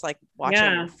 So you're just like watching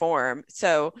your form.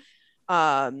 So,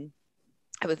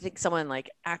 I would think someone like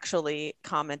actually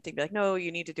commenting, be like, no,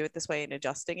 you need to do it this way, and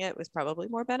adjusting it was probably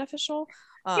more beneficial.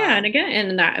 And again,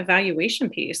 in that evaluation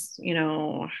piece,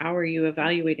 how are you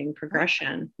evaluating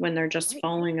progression when they're just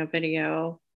following a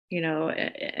video,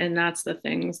 and that's the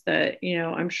things that,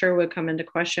 I'm sure would come into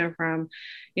question from,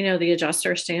 the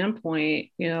adjuster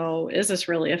standpoint. Is this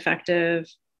really effective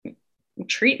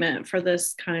treatment for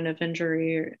this kind of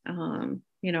injury?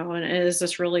 And is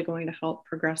this really going to help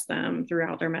progress them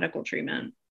throughout their medical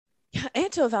treatment? Yeah,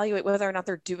 and to evaluate whether or not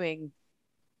they're doing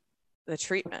the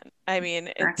treatment.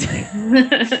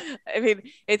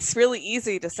 It's really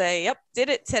easy to say, yep, did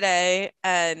it today,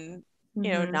 and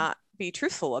not be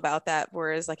truthful about that.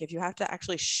 Whereas like if you have to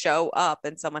actually show up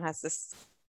and someone has to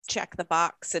check the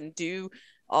box and do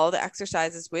all the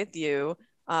exercises with you,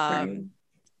 right.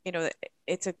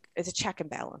 It's a check and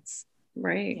balance.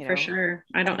 Right. For sure.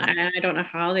 I don't know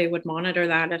how they would monitor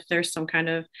that, if there's some kind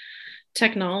of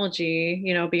technology,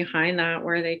 behind that,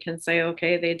 where they can say,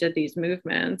 okay, they did these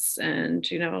movements and,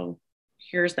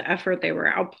 here's the effort they were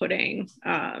outputting.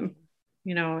 I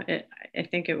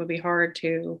think it would be hard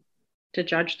to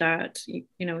judge that,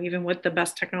 even with the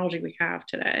best technology we have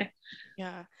today.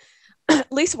 Yeah.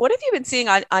 Lisa, what have you been seeing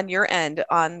on your end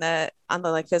on the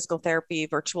like physical therapy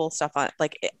virtual stuff on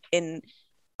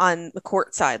the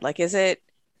court side? Like, is it,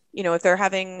 if they're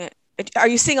are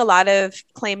you seeing a lot of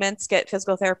claimants get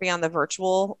physical therapy on the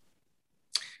virtual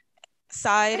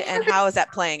side, and how is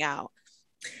that playing out?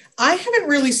 I haven't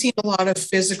really seen a lot of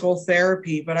physical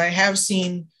therapy, but I have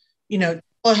seen,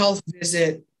 telehealth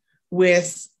visit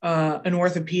with an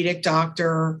orthopedic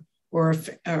doctor or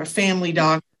a family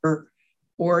doctor,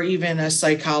 or even a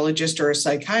psychologist or a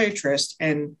psychiatrist.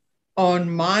 And on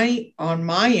my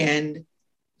end,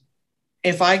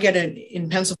 if I get in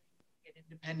Pennsylvania,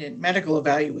 independent medical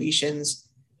evaluations,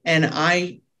 and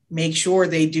I make sure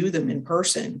they do them in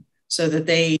person so that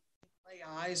they lay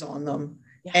eyes on them,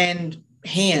 and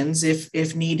hands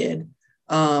if needed.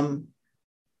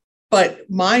 But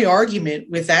my argument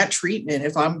with that treatment,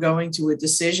 if I'm going to a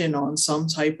decision on some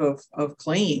type of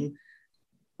claim,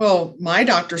 well, my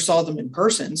doctor saw them in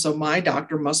person, so my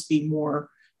doctor must be more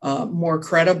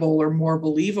credible or more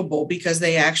believable, because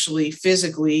they actually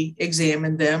physically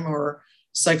examined them, or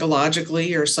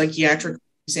psychologically or psychiatrically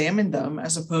examined them,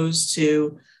 as opposed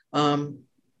to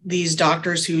these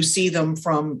doctors who see them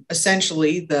from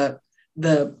essentially the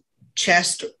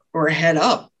chest or head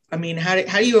up. I mean, how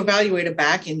do you evaluate a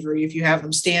back injury if you have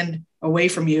them stand away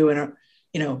from you and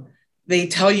they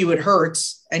tell you it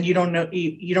hurts, and you don't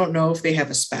know if they have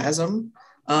a spasm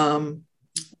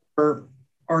or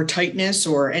tightness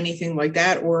or anything like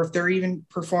that, or if they're even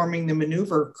performing the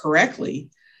maneuver correctly.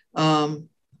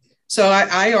 So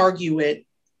I argue it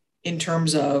in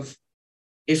terms of,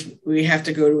 if we have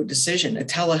to go to a decision, a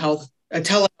telehealth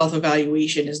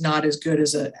evaluation is not as good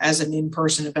as an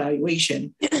in-person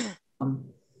evaluation,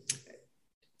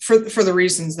 for the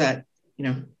reasons that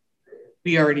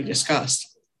we already discussed.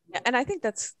 And I think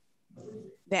that's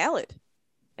valid.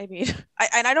 I mean,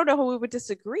 I don't know who would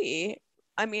disagree.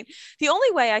 I mean, the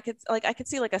only way I could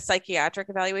see like a psychiatric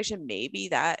evaluation, maybe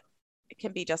that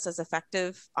can be just as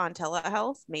effective on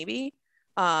telehealth, maybe.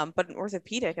 But an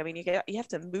orthopedic, I mean, you have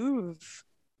to move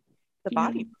the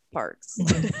body parts.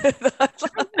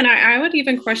 And I would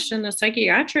even question the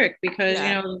psychiatric because,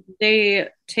 they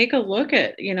take a look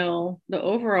at, the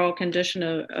overall condition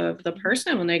of the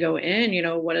person when they go in,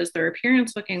 what is their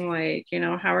appearance looking like?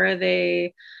 How are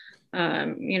they,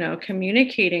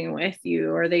 communicating with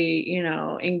you? Are they,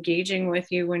 engaging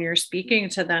with you when you're speaking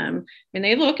to them? And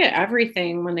they look at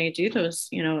everything when they do those,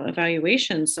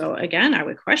 evaluations. So again, I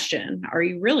would question, are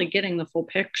you really getting the full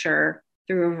picture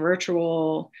through a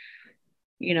virtual,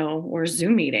 or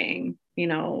Zoom meeting? A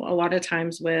lot of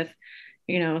times with,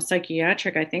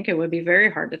 psychiatric, I think it would be very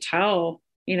hard to tell,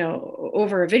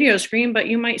 over a video screen, but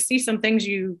you might see some things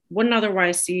you wouldn't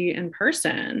otherwise see in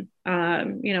person,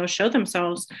 show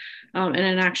themselves in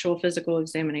an actual physical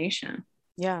examination.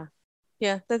 Yeah.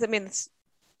 That's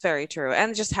very true.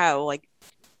 And just how like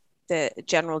the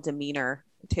general demeanor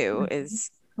too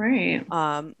is right.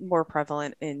 More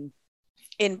prevalent in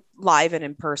live and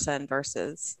in person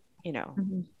versus,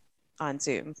 on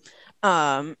Zoom,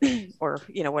 or,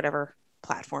 whatever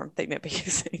platform they may be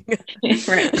using.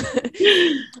 Right.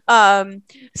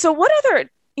 So what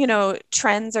other,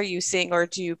 trends are you seeing, or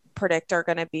do you predict are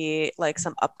going to be like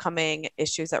some upcoming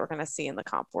issues that we're going to see in the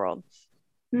comp world?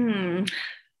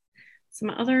 Some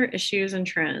other issues and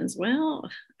trends. Well,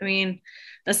 I mean,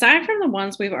 aside from the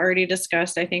ones we've already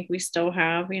discussed, I think we still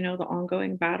have, the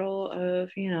ongoing battle of,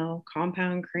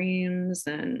 compound creams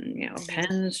and,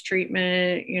 pens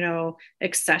treatment,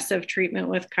 excessive treatment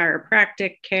with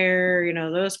chiropractic care,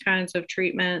 those kinds of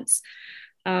treatments.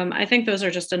 I think those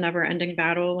are just a never ending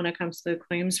battle when it comes to the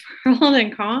claims world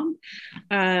and comp.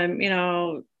 I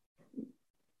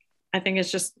think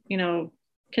it's just,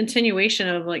 continuation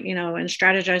of like, and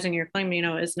strategizing your claim,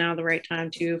 is now the right time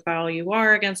to file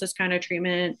UR against this kind of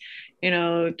treatment,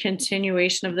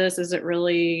 continuation of this, is it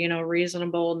really,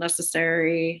 reasonable,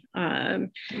 necessary,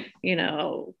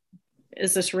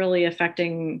 is this really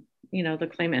affecting, the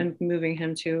claimant and moving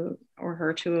him to or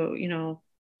her to,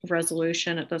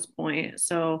 resolution at this point.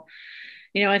 So,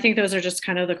 I think those are just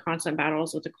kind of the constant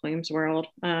battles with the claims world.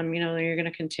 You're going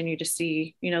to continue to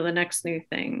see, the next new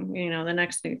thing,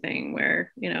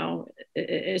 where,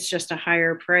 it's just a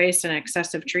higher price and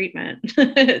excessive treatment.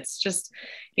 It's just,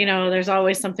 there's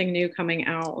always something new coming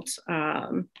out.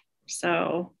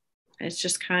 So it's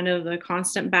just kind of the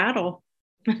constant battle.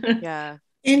 Yeah.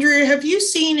 Andrea, have you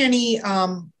seen any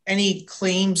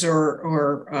claims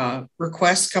or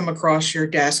requests come across your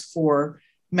desk for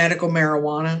medical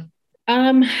marijuana?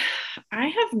 I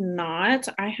have not.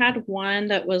 I had one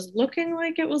that was looking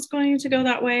like it was going to go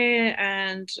that way,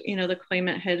 and the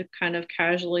claimant had kind of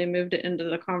casually moved it into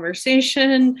the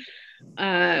conversation,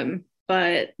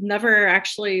 but never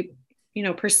actually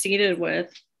proceeded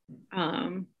with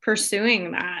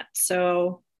pursuing that.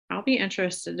 So I'll be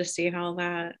interested to see how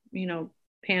that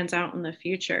pans out in the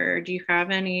future. Do you have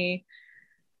any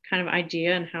kind of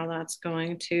idea on how that's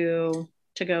going to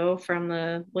go from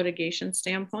the litigation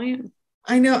standpoint?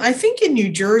 I know. I think in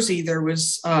New Jersey, there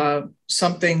was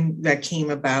something that came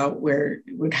about where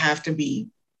it would have to be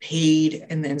paid.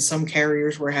 And then some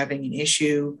carriers were having an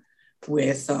issue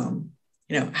with,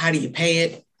 how do you pay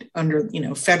it under,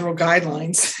 federal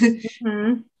guidelines?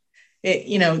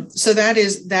 Mm-hmm. So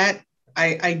that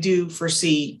I do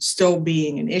foresee still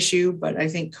being an issue, but I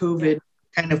think COVID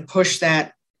kind of pushed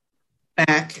that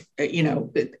back,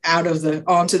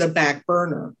 onto the back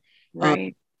burner.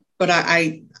 Right. But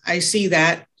I see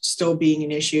that still being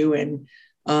an issue. And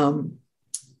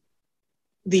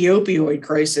the opioid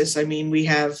crisis, I mean, we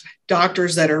have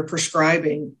doctors that are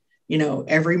prescribing,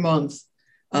 every month,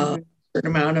 a certain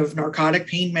amount of narcotic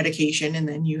pain medication. And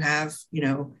then you have,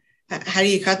 how do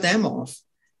you cut them off?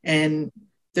 And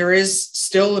there is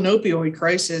still an opioid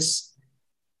crisis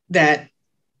that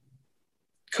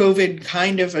COVID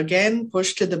kind of, again,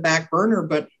 pushed to the back burner,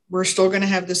 but we're still going to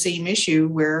have the same issue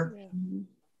where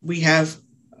we have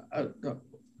a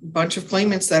bunch of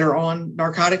claimants that are on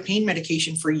narcotic pain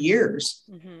medication for years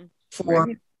for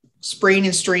sprain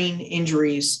and strain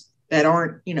injuries that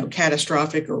aren't,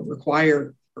 catastrophic or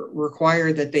require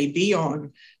that they be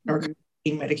on narcotic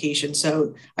pain medication.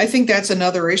 So I think that's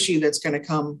another issue that's going to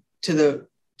come to the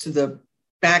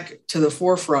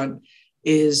forefront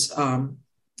is,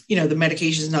 the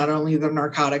medication is not only the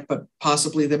narcotic, but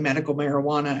possibly the medical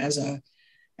marijuana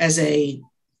as a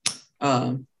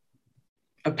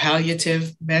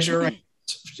palliative measure,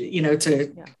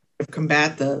 to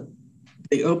combat the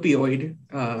opioid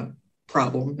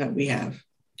problem that we have.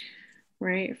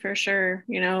 Right, for sure.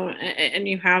 And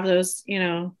you have those,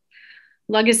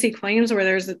 legacy claims where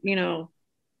there's,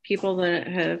 people that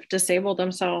have disabled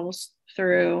themselves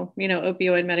through,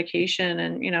 opioid medication,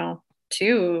 and,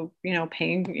 too,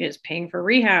 paying for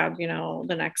rehab,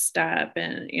 the next step,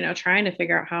 and, trying to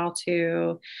figure out how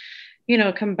to,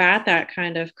 combat that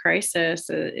kind of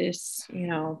crisis is,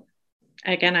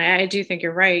 again, I do think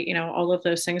you're right. All of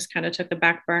those things kind of took the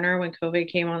back burner when COVID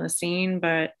came on the scene,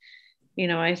 but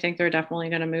I think they're definitely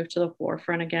going to move to the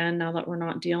forefront again now that we're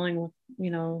not dealing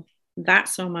with, that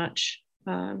so much.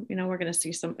 We're going to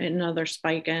see another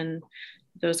spike in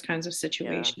those kinds of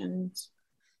situations.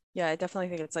 Yeah, I definitely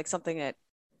think it's like something that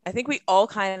I think we all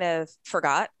kind of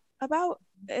forgot about,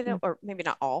 or maybe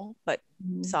not all, but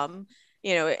some,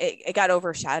 it got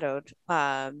overshadowed.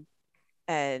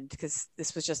 And because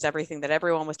this was just everything that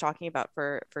everyone was talking about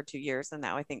for 2 years. And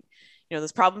now I think,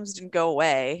 those problems didn't go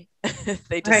away.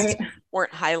 They just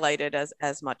weren't highlighted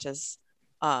as much as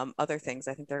other things.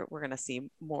 I think we're going to see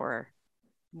more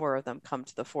of them come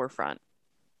to the forefront.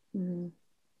 And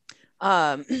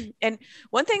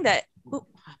one thing that,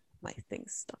 my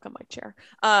thing's stuck on my chair.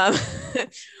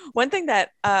 One thing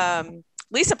that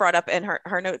Lisa brought up in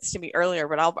her notes to me earlier,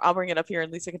 but I'll bring it up here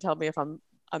and Lisa can tell me if I'm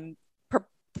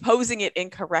proposing it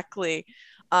incorrectly,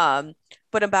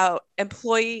 but about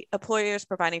employers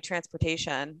providing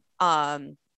transportation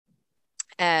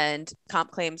and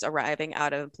comp claims arriving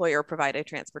out of employer provided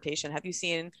transportation. Have you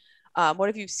seen, what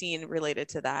have you seen related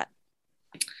to that?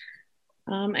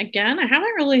 Again, I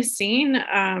haven't really seen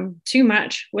too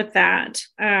much with that.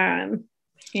 The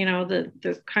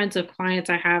kinds of clients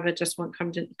I have, it just won't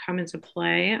come into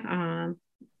play.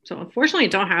 So unfortunately, I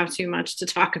don't have too much to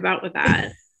talk about with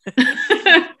that.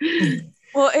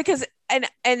 Well, because and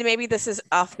maybe this is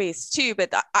off base too,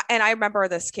 but and I remember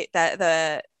this case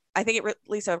that I think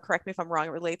Lisa, correct me if I'm wrong,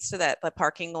 it relates to the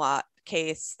parking lot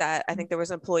case that I think there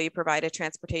was employee provided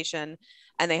transportation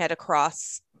and they had to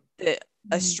cross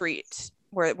a street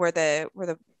where the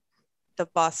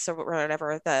bus or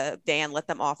whatever, the van let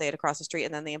them off. They had to cross the street,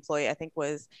 and then the employee, I think,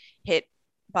 was hit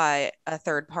by a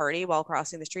third party while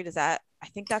crossing the street. I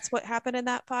think that's what happened in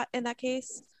that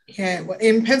case. Yeah,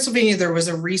 in Pennsylvania, there was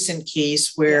a recent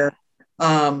case where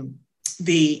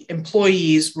the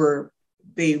employees were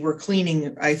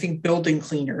cleaning, I think, building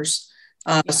cleaners.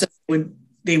 So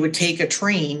they would take a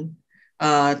train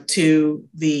to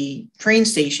the train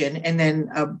station, and then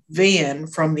a van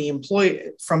from the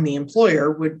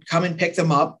employer would come and pick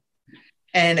them up.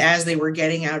 And as they were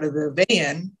getting out of the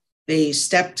van, they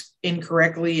stepped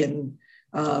incorrectly and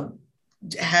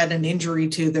had an injury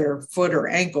to their foot or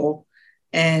ankle.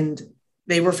 And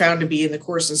they were found to be in the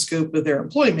course and scope of their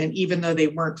employment, even though they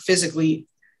weren't physically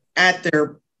at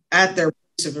their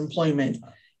place of employment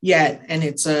yet. And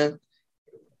it's a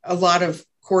lot of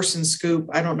course and scoop.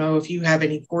 I don't know if you have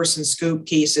any course and scoop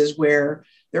cases where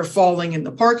they're falling in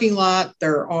the parking lot,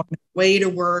 they're on their way to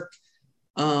work.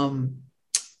 In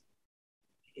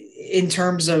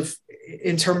terms of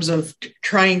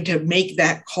trying to make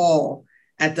that call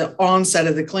at the onset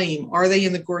of the claim, are they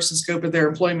in the course and scope of their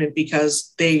employment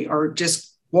because they are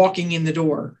just walking in the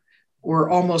door or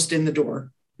almost in the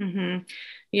door? Mm-hmm.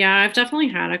 Yeah, I've definitely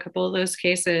had a couple of those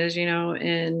cases,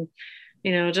 and,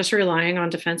 just relying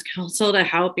on defense counsel to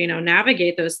help,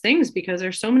 navigate those things, because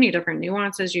there's so many different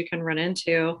nuances you can run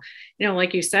into.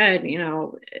 Like you said,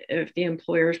 if the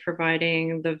employer is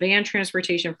providing the van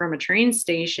transportation from a train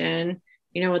station,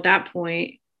 at that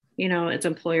point, it's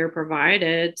employer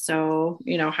provided. So,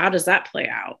 how does that play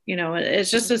out?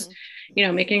 It's just this,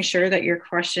 making sure that you're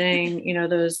questioning,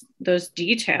 those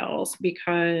details,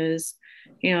 because,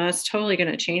 that's totally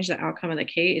going to change the outcome of the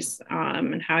case,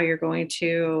 and how you're going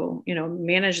to,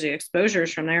 manage the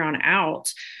exposures from there on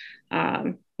out.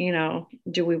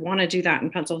 Do we want to do that in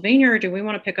Pennsylvania, or do we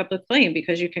want to pick up the claim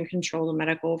because you can control the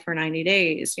medical for 90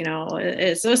 days?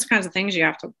 It's those kinds of things you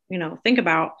have to, think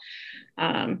about,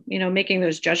 making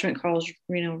those judgment calls,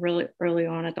 really early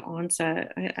on at the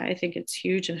onset. I think it's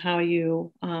huge in how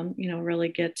you, really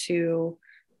get to,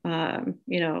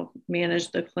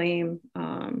 manage the claim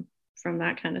from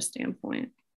that kind of standpoint.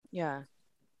 Yeah.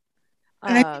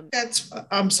 And I think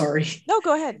I'm sorry. No,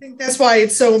 go ahead. I think that's why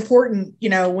it's so important,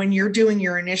 when you're doing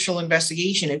your initial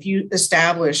investigation, if you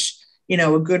establish,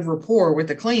 a good rapport with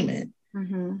the claimant,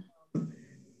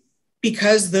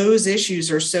 because those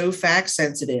issues are so fact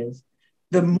sensitive,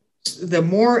 the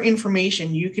more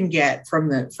information you can get from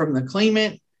the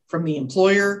claimant, from the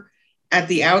employer at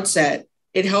the outset,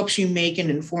 it helps you make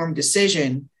an informed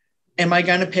decision. Am I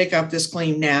going to pick up this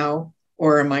claim now,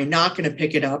 or am I not going to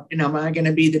pick it up? And am I going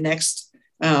to be the next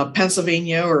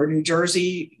Pennsylvania or New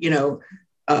Jersey,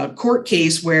 court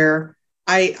case where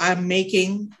I'm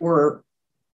making or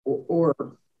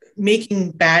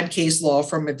making bad case law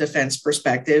from a defense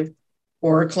perspective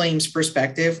or a claims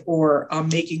perspective, or I'm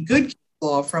making good case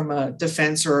law from a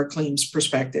defense or a claims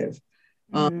perspective.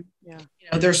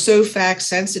 They're so fact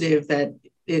sensitive that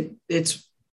it's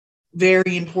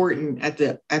very important at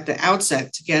the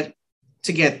outset to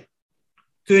get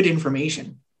good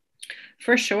information.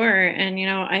 For sure. And,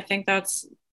 I think that's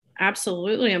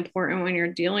absolutely important when you're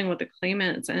dealing with the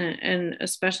claimants, and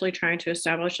especially trying to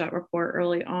establish that rapport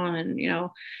early on,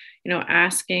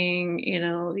 asking,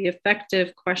 the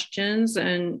effective questions,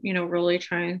 and, really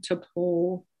trying to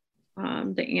pull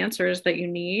the answers that you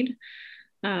need.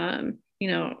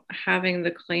 Having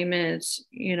the claimants,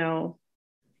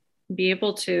 be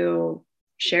able to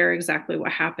share exactly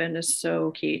what happened is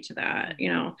so key to that,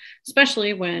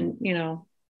 especially when,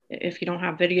 if you don't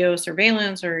have video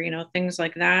surveillance or, things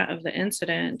like that of the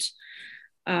incident,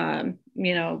 having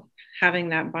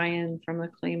that buy-in from the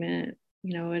claimant,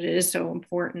 it is so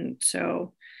important.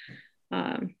 So,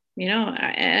 and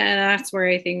that's where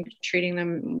I think treating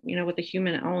them, with the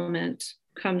human element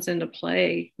comes into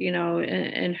play,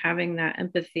 and having that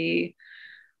empathy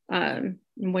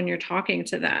when you're talking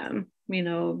to them,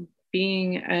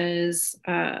 being as,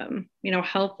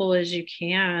 helpful as you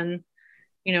can,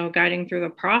 guiding through the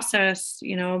process,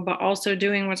 but also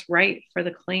doing what's right for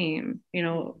the claim,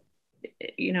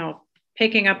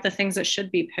 picking up the things that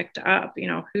should be picked up,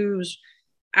 whose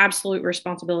absolute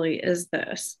responsibility is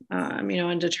this,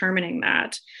 and determining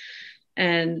that.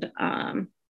 And,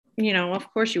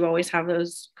 of course, you always have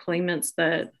those claimants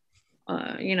that,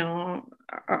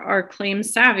 are claim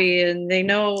savvy, and they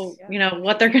know,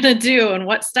 what they're going to do and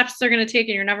what steps they're going to take,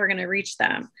 and you're never going to reach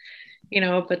them,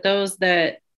 but those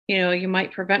that, you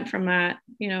might prevent from that,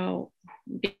 being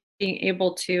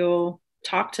able to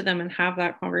talk to them and have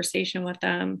that conversation with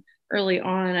them early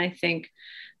on, I think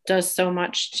does so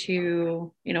much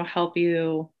to, help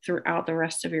you throughout the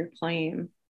rest of your claim.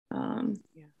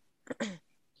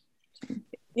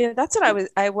 That's what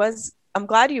I'm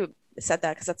glad you said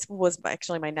that, because that was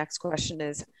actually my next question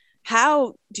is,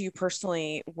 how do you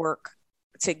personally work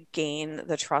to gain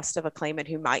the trust of a claimant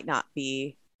who might not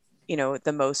be,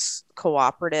 the most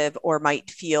cooperative, or might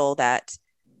feel that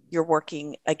you're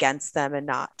working against them and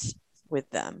not with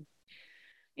them?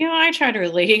 I try to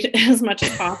relate as much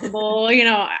as possible.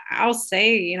 I'll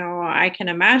say, I can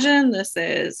imagine this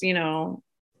is, a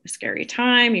scary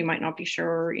time. You might not be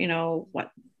sure,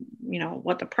 what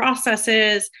the process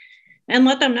is, and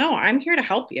let them know I'm here to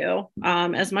help you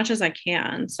as much as I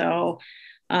can. So,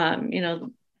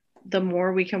 the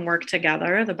more we can work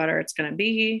together, the better it's going to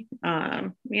be,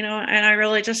 and I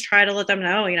really just try to let them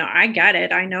know, I get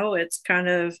it. I know it's kind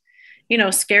of,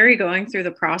 scary going through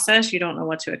the process. You don't know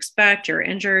what to expect. You're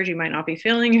injured. You might not be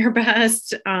feeling your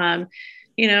best, and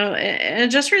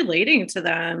just relating to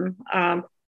them, and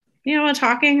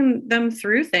talking them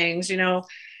through things.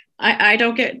 I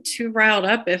don't get too riled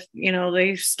up if,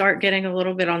 they start getting a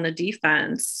little bit on the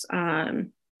defense.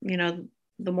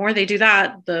 The more they do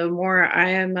that, the more I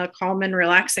am a calm and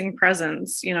relaxing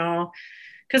presence,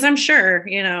 because I'm sure,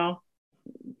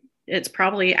 it's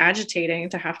probably agitating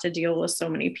to have to deal with so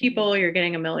many people. You're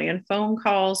getting a million phone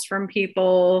calls from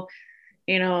people.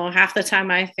 Half the time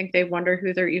I think they wonder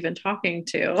who they're even talking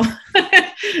to.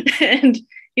 And,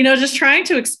 just trying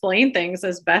to explain things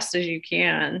as best as you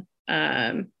can.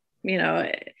 I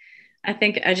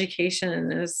think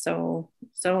education is so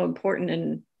important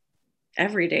in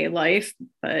everyday life,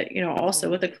 but also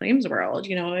with the claims world,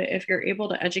 if you're able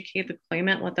to educate the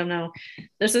claimant, let them know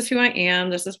this is who I am,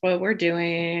 this is what we're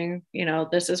doing,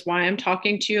 this is why I'm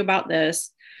talking to you about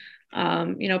this,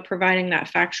 providing that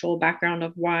factual background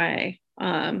of why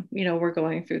we're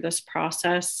going through this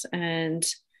process, and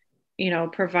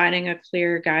providing a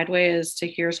clear guideway as to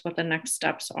here's what the next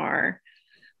steps are.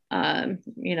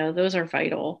 Those are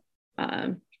vital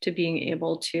to being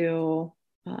able to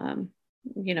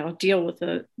deal with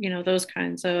the, those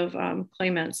kinds of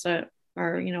claimants that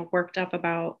are, worked up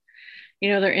about,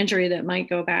 their injury that might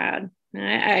go bad. And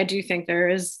I do think there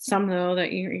is some, though,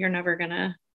 that you're never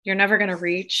gonna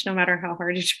reach, no matter how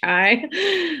hard you try.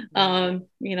 And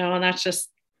that's just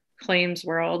claims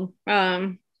world.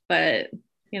 But,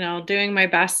 doing my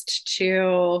best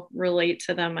to relate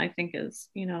to them, I think is,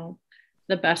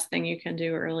 the best thing you can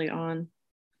do early on.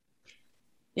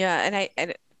 Yeah.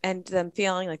 And them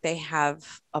feeling like they have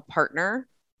a partner,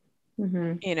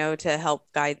 to help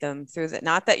guide them through that.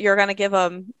 Not that you're going to give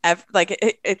them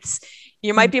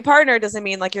you might be a partner. Doesn't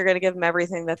mean like you're going to give them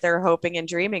everything that they're hoping and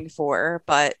dreaming for,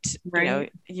 but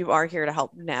right. You are here to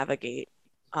help navigate.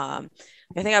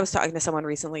 I think I was talking to someone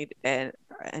recently, and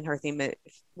her theme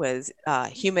was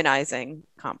humanizing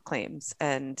comp claims,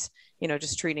 and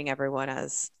just treating everyone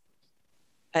as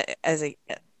a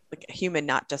like a human,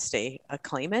 not just a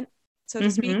claimant, so to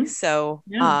speak. So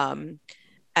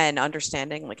and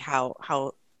understanding like how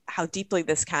deeply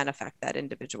this can affect that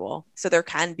individual. So there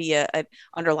can be a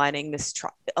underlining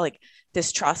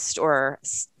distrust or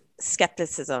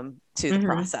skepticism to the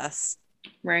process.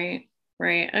 Right.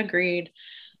 Agreed.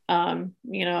 We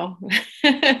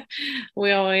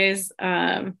always,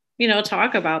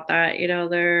 talk about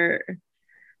that,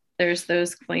 there's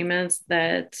those claimants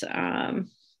that,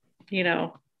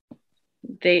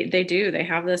 they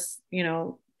have this,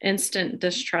 instant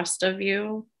distrust of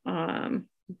you.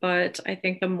 But I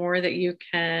think the more that you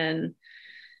can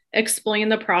explain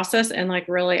the process and like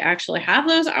really actually have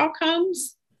those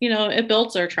outcomes, it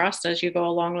builds their trust as you go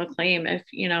along the claim. If,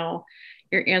 you're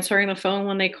answering the phone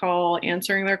when they call,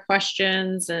 answering their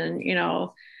questions, and,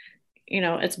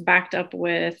 it's backed up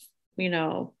with,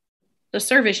 the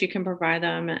service you can provide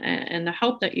them and the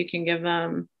help that you can give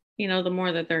them, the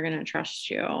more that they're going to trust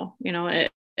you.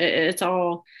 It's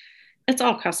all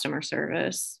customer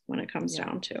service when it comes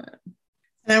down to it.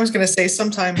 And I was going to say,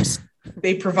 sometimes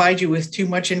they provide you with too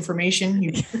much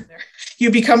information.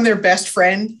 You become their best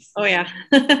friend. Oh yeah.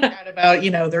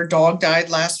 About, their dog died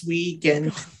last week,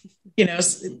 and,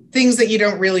 things that you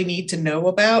don't really need to know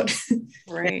about.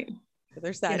 Right.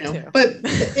 There's that too. But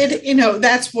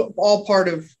that's all part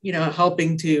of,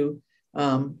 helping to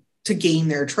gain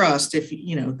their trust. If,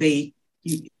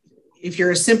 if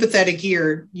you're a sympathetic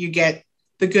ear, you get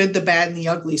the good, the bad, and the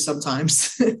ugly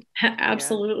sometimes.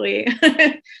 Absolutely.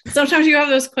 Sometimes you have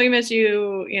those claimants,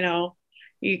 you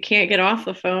can't get off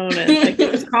the phone, and like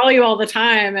they just call you all the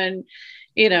time, and,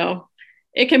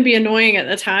 it can be annoying at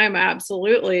the time.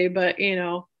 Absolutely. But,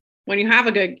 when you have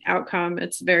a good outcome,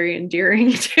 it's very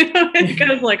endearing too. It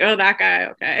goes like, oh, that guy.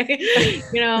 Okay.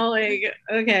 Like,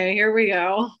 okay, here we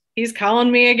go. He's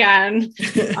calling me again.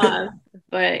 But,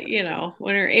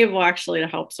 when you're able actually to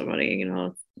help somebody,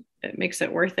 it makes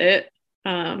it worth it.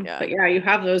 But yeah, you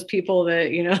have those people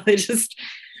that, they just,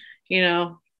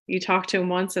 you talk to them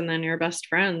once and then you're best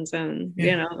friends, and,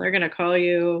 they're going to call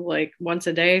you like once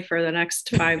a day for the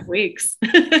next 5 weeks.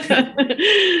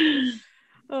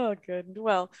 Oh, good.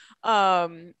 Well,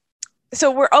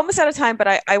 so we're almost out of time,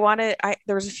 but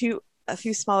there was a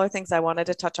few smaller things I wanted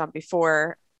to touch on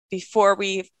before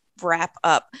we wrap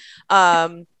up.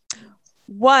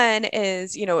 One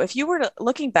is, if you were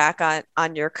looking back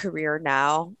on your career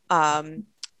now,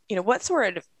 what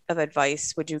sort of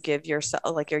advice would you give yourself,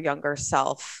 like your younger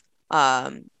self,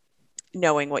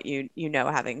 knowing what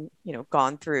having,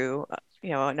 gone through,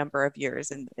 a number of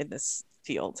years in this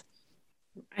field?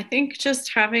 I think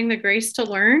just having the grace to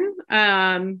learn.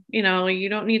 You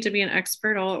don't need to be an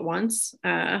expert all at once.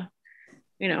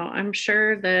 I'm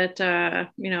sure that,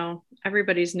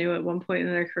 everybody's new at one point in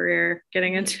their career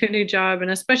getting into a new job. And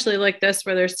especially like this,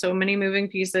 where there's so many moving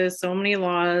pieces, so many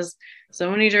laws, so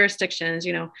many jurisdictions,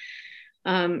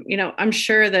 I'm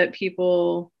sure that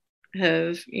people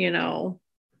have,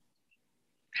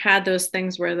 had those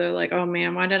things where they're like, oh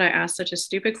man, why did I ask such a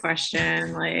stupid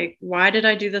question? Like, why did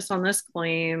I do this on this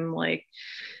claim? Like,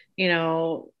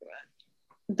 those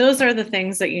are the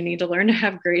things that you need to learn to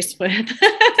have grace with,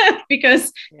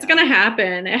 because it's going to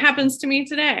happen. It happens to me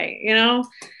today,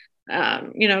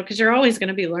 because you're always going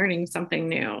to be learning something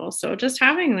new. So just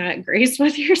having that grace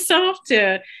with yourself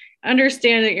to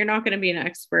understand that you're not going to be an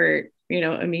expert,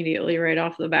 immediately right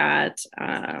off the bat,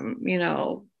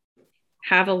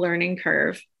 have a learning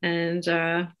curve, and,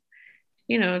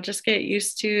 just get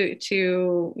used to,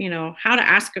 how to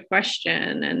ask a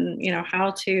question, and, how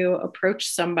to approach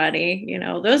somebody.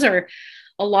 Those are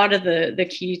a lot of the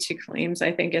key to claims,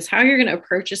 I think, is how you're going to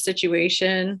approach a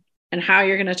situation and how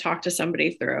you're going to talk to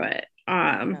somebody through it.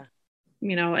 And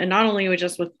not only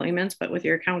with claimants, but with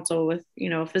your counsel, with,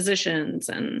 physicians,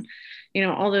 and,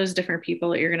 all those different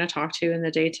people that you're going to talk to in the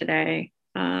day to day.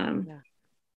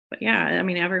 But yeah, I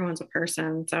mean, everyone's a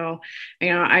person. So,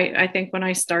 I think when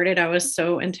I started, I was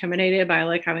so intimidated by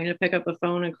like having to pick up a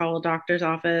phone and call a doctor's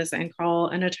office and call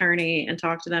an attorney and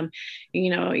talk to them.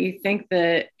 You think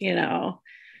that,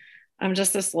 I'm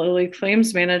just this lowly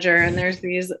claims manager, and there's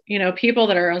these, people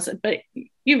that are, but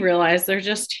you realize they're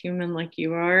just human like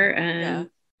you are. And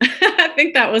I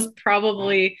think that was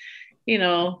probably,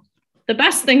 the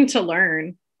best thing to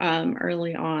learn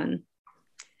early on.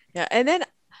 Yeah. And then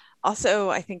also,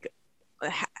 I think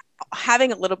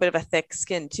having a little bit of a thick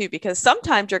skin too, because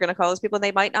sometimes you're going to call those people and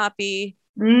they might not be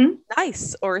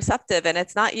nice or receptive, and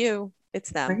it's not you. It's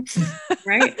them.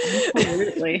 Right.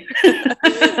 Absolutely.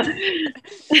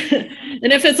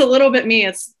 And if it's a little bit me,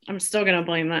 I'm still going to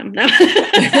blame them. No.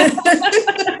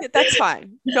 That's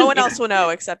fine. No one else will know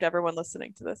except everyone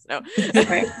listening to this. No.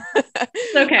 Right.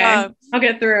 It's okay. I'll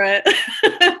get through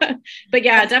it. But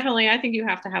yeah, definitely. I think you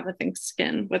have to have a thick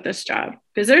skin with this job,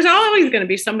 because there's always going to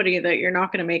be somebody that you're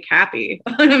not going to make happy.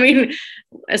 I mean,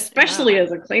 especially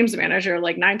as a claims manager,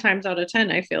 like 9 times out of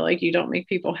 10, I feel like you don't make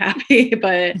people happy,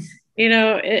 but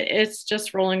it's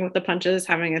just rolling with the punches,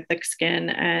 having a thick skin,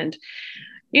 and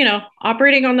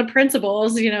operating on the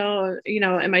principles,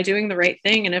 am I doing the right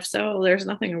thing? And if so, there's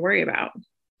nothing to worry about.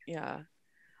 Yeah.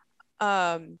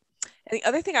 And the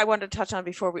other thing I wanted to touch on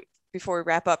before we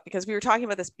wrap up, because we were talking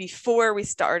about this before we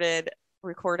started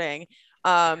recording,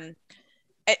 and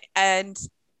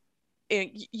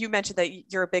you mentioned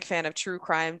that you're a big fan of true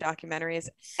crime documentaries,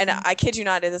 and I kid you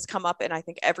not, it has come up in I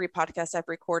think every podcast I've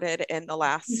recorded in the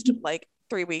last like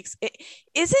 3 weeks.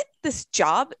 Is it this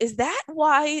job? Is that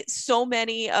why so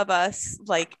many of us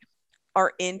like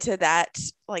are into that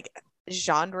like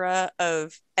genre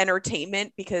of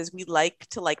entertainment, because we like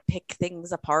to like pick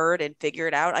things apart and figure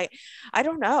it out? I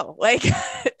don't know. Like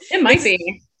it might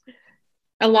be.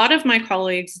 A lot of my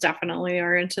colleagues definitely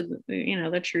are into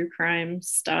the true crime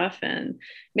stuff, and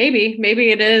maybe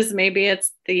it is, maybe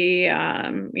it's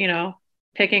the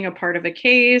picking apart of a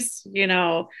case.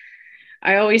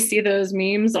 I always see those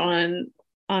memes on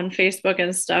Facebook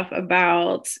and stuff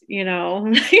about,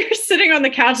 you're sitting on the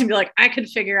couch and be like, I could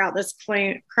figure out this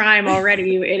crime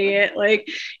already, you idiot. Like,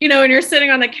 and you're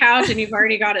sitting on the couch and you've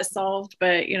already got it solved,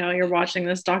 but you're watching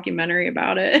this documentary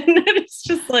about it. And it's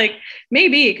just like,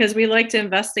 maybe because we like to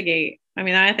investigate. I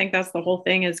mean, I think that's the whole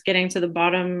thing, is getting to the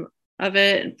bottom of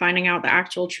it and finding out the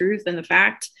actual truth and the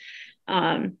fact.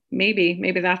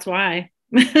 Maybe that's why.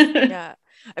 Yeah.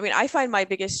 I mean, I find my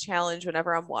biggest challenge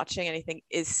whenever I'm watching anything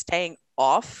is staying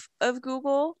off of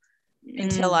Google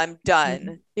until I'm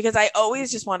done, because I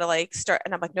always just want to like start,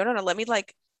 and I'm like, no,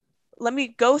 let me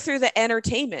go through the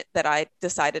entertainment that I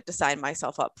decided to sign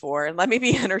myself up for, and let me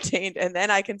be entertained, and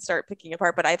then I can start picking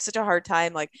apart. But I have such a hard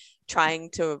time like trying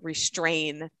to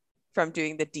restrain from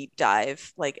doing the deep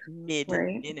dive like mid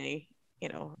in a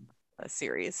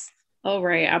series. Oh,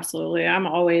 right. Absolutely. I'm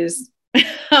always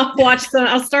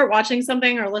I'll start watching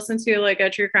something or listen to like a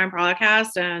true crime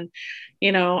podcast, and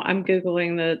I'm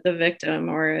Googling the victim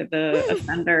or the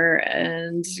offender,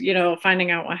 and finding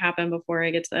out what happened before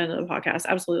I get to the end of the podcast.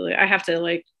 Absolutely. I have to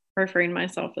like refrain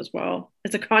myself as well.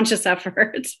 It's a conscious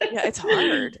effort. Yeah, it's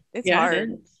hard. It's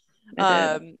hard.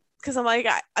 Because I'm like,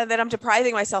 and then I'm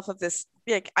depriving myself of this.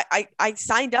 Like, I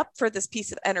signed up for this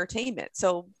piece of entertainment,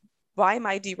 so why am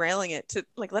I derailing it to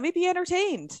like, let me be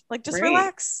entertained? Like, just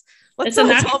relax. It's a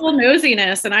natural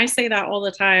nosiness. And I say that all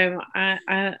the time.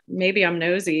 Maybe I'm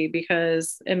nosy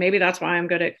and maybe that's why I'm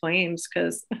good at claims,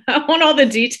 because I want all the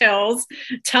details.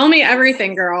 Tell me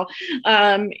everything, girl.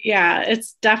 Yeah,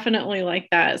 it's definitely like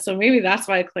that. So maybe that's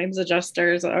why claims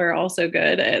adjusters are also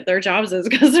good at their jobs, is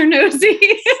because they're nosy.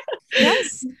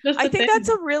 Yes. I think that's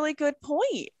a really good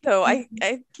point though. I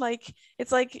like,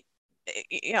 it's like,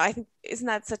 I think, isn't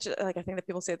that such a like, I think that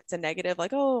people say that's a negative,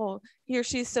 like, oh, he or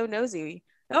she's so nosy.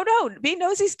 No, being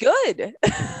nosy's good.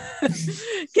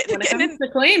 Get into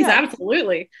claims,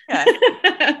 absolutely. Yeah.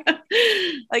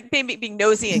 Like being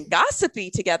nosy and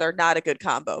gossipy together, not a good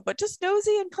combo, but just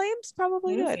nosy and claims,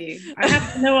 probably nosy. Good. I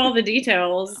have to know all the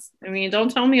details. I mean,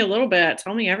 don't tell me a little bit.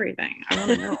 Tell me everything. I want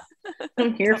to know.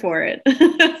 I'm here for it.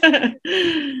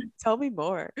 Tell me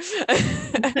more.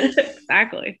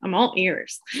 Exactly. I'm all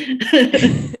ears.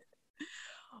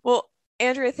 Well,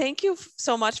 Andrea, thank you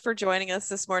so much for joining us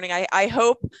this morning. I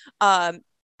hope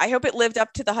it lived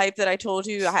up to the hype that I told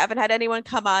you. I haven't had anyone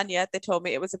come on yet. They told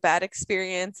me it was a bad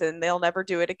experience and they'll never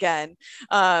do it again.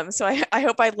 So I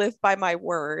hope I live by my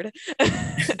word.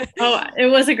 Oh,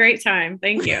 it was a great time.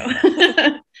 Thank you.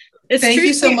 Thank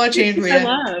you so much, Andrea. I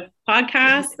love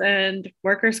podcasts and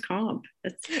workers' comp.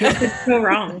 It's so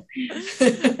wrong.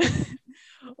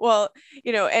 Well,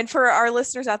 and for our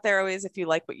listeners out there, always, if you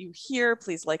like what you hear,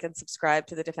 please like and subscribe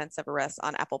to the Defense Never Rests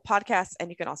on Apple Podcasts.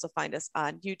 And you can also find us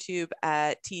on YouTube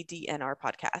at TDNR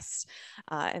Podcasts.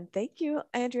 And thank you,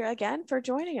 Andrea, again for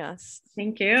joining us.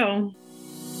 Thank you.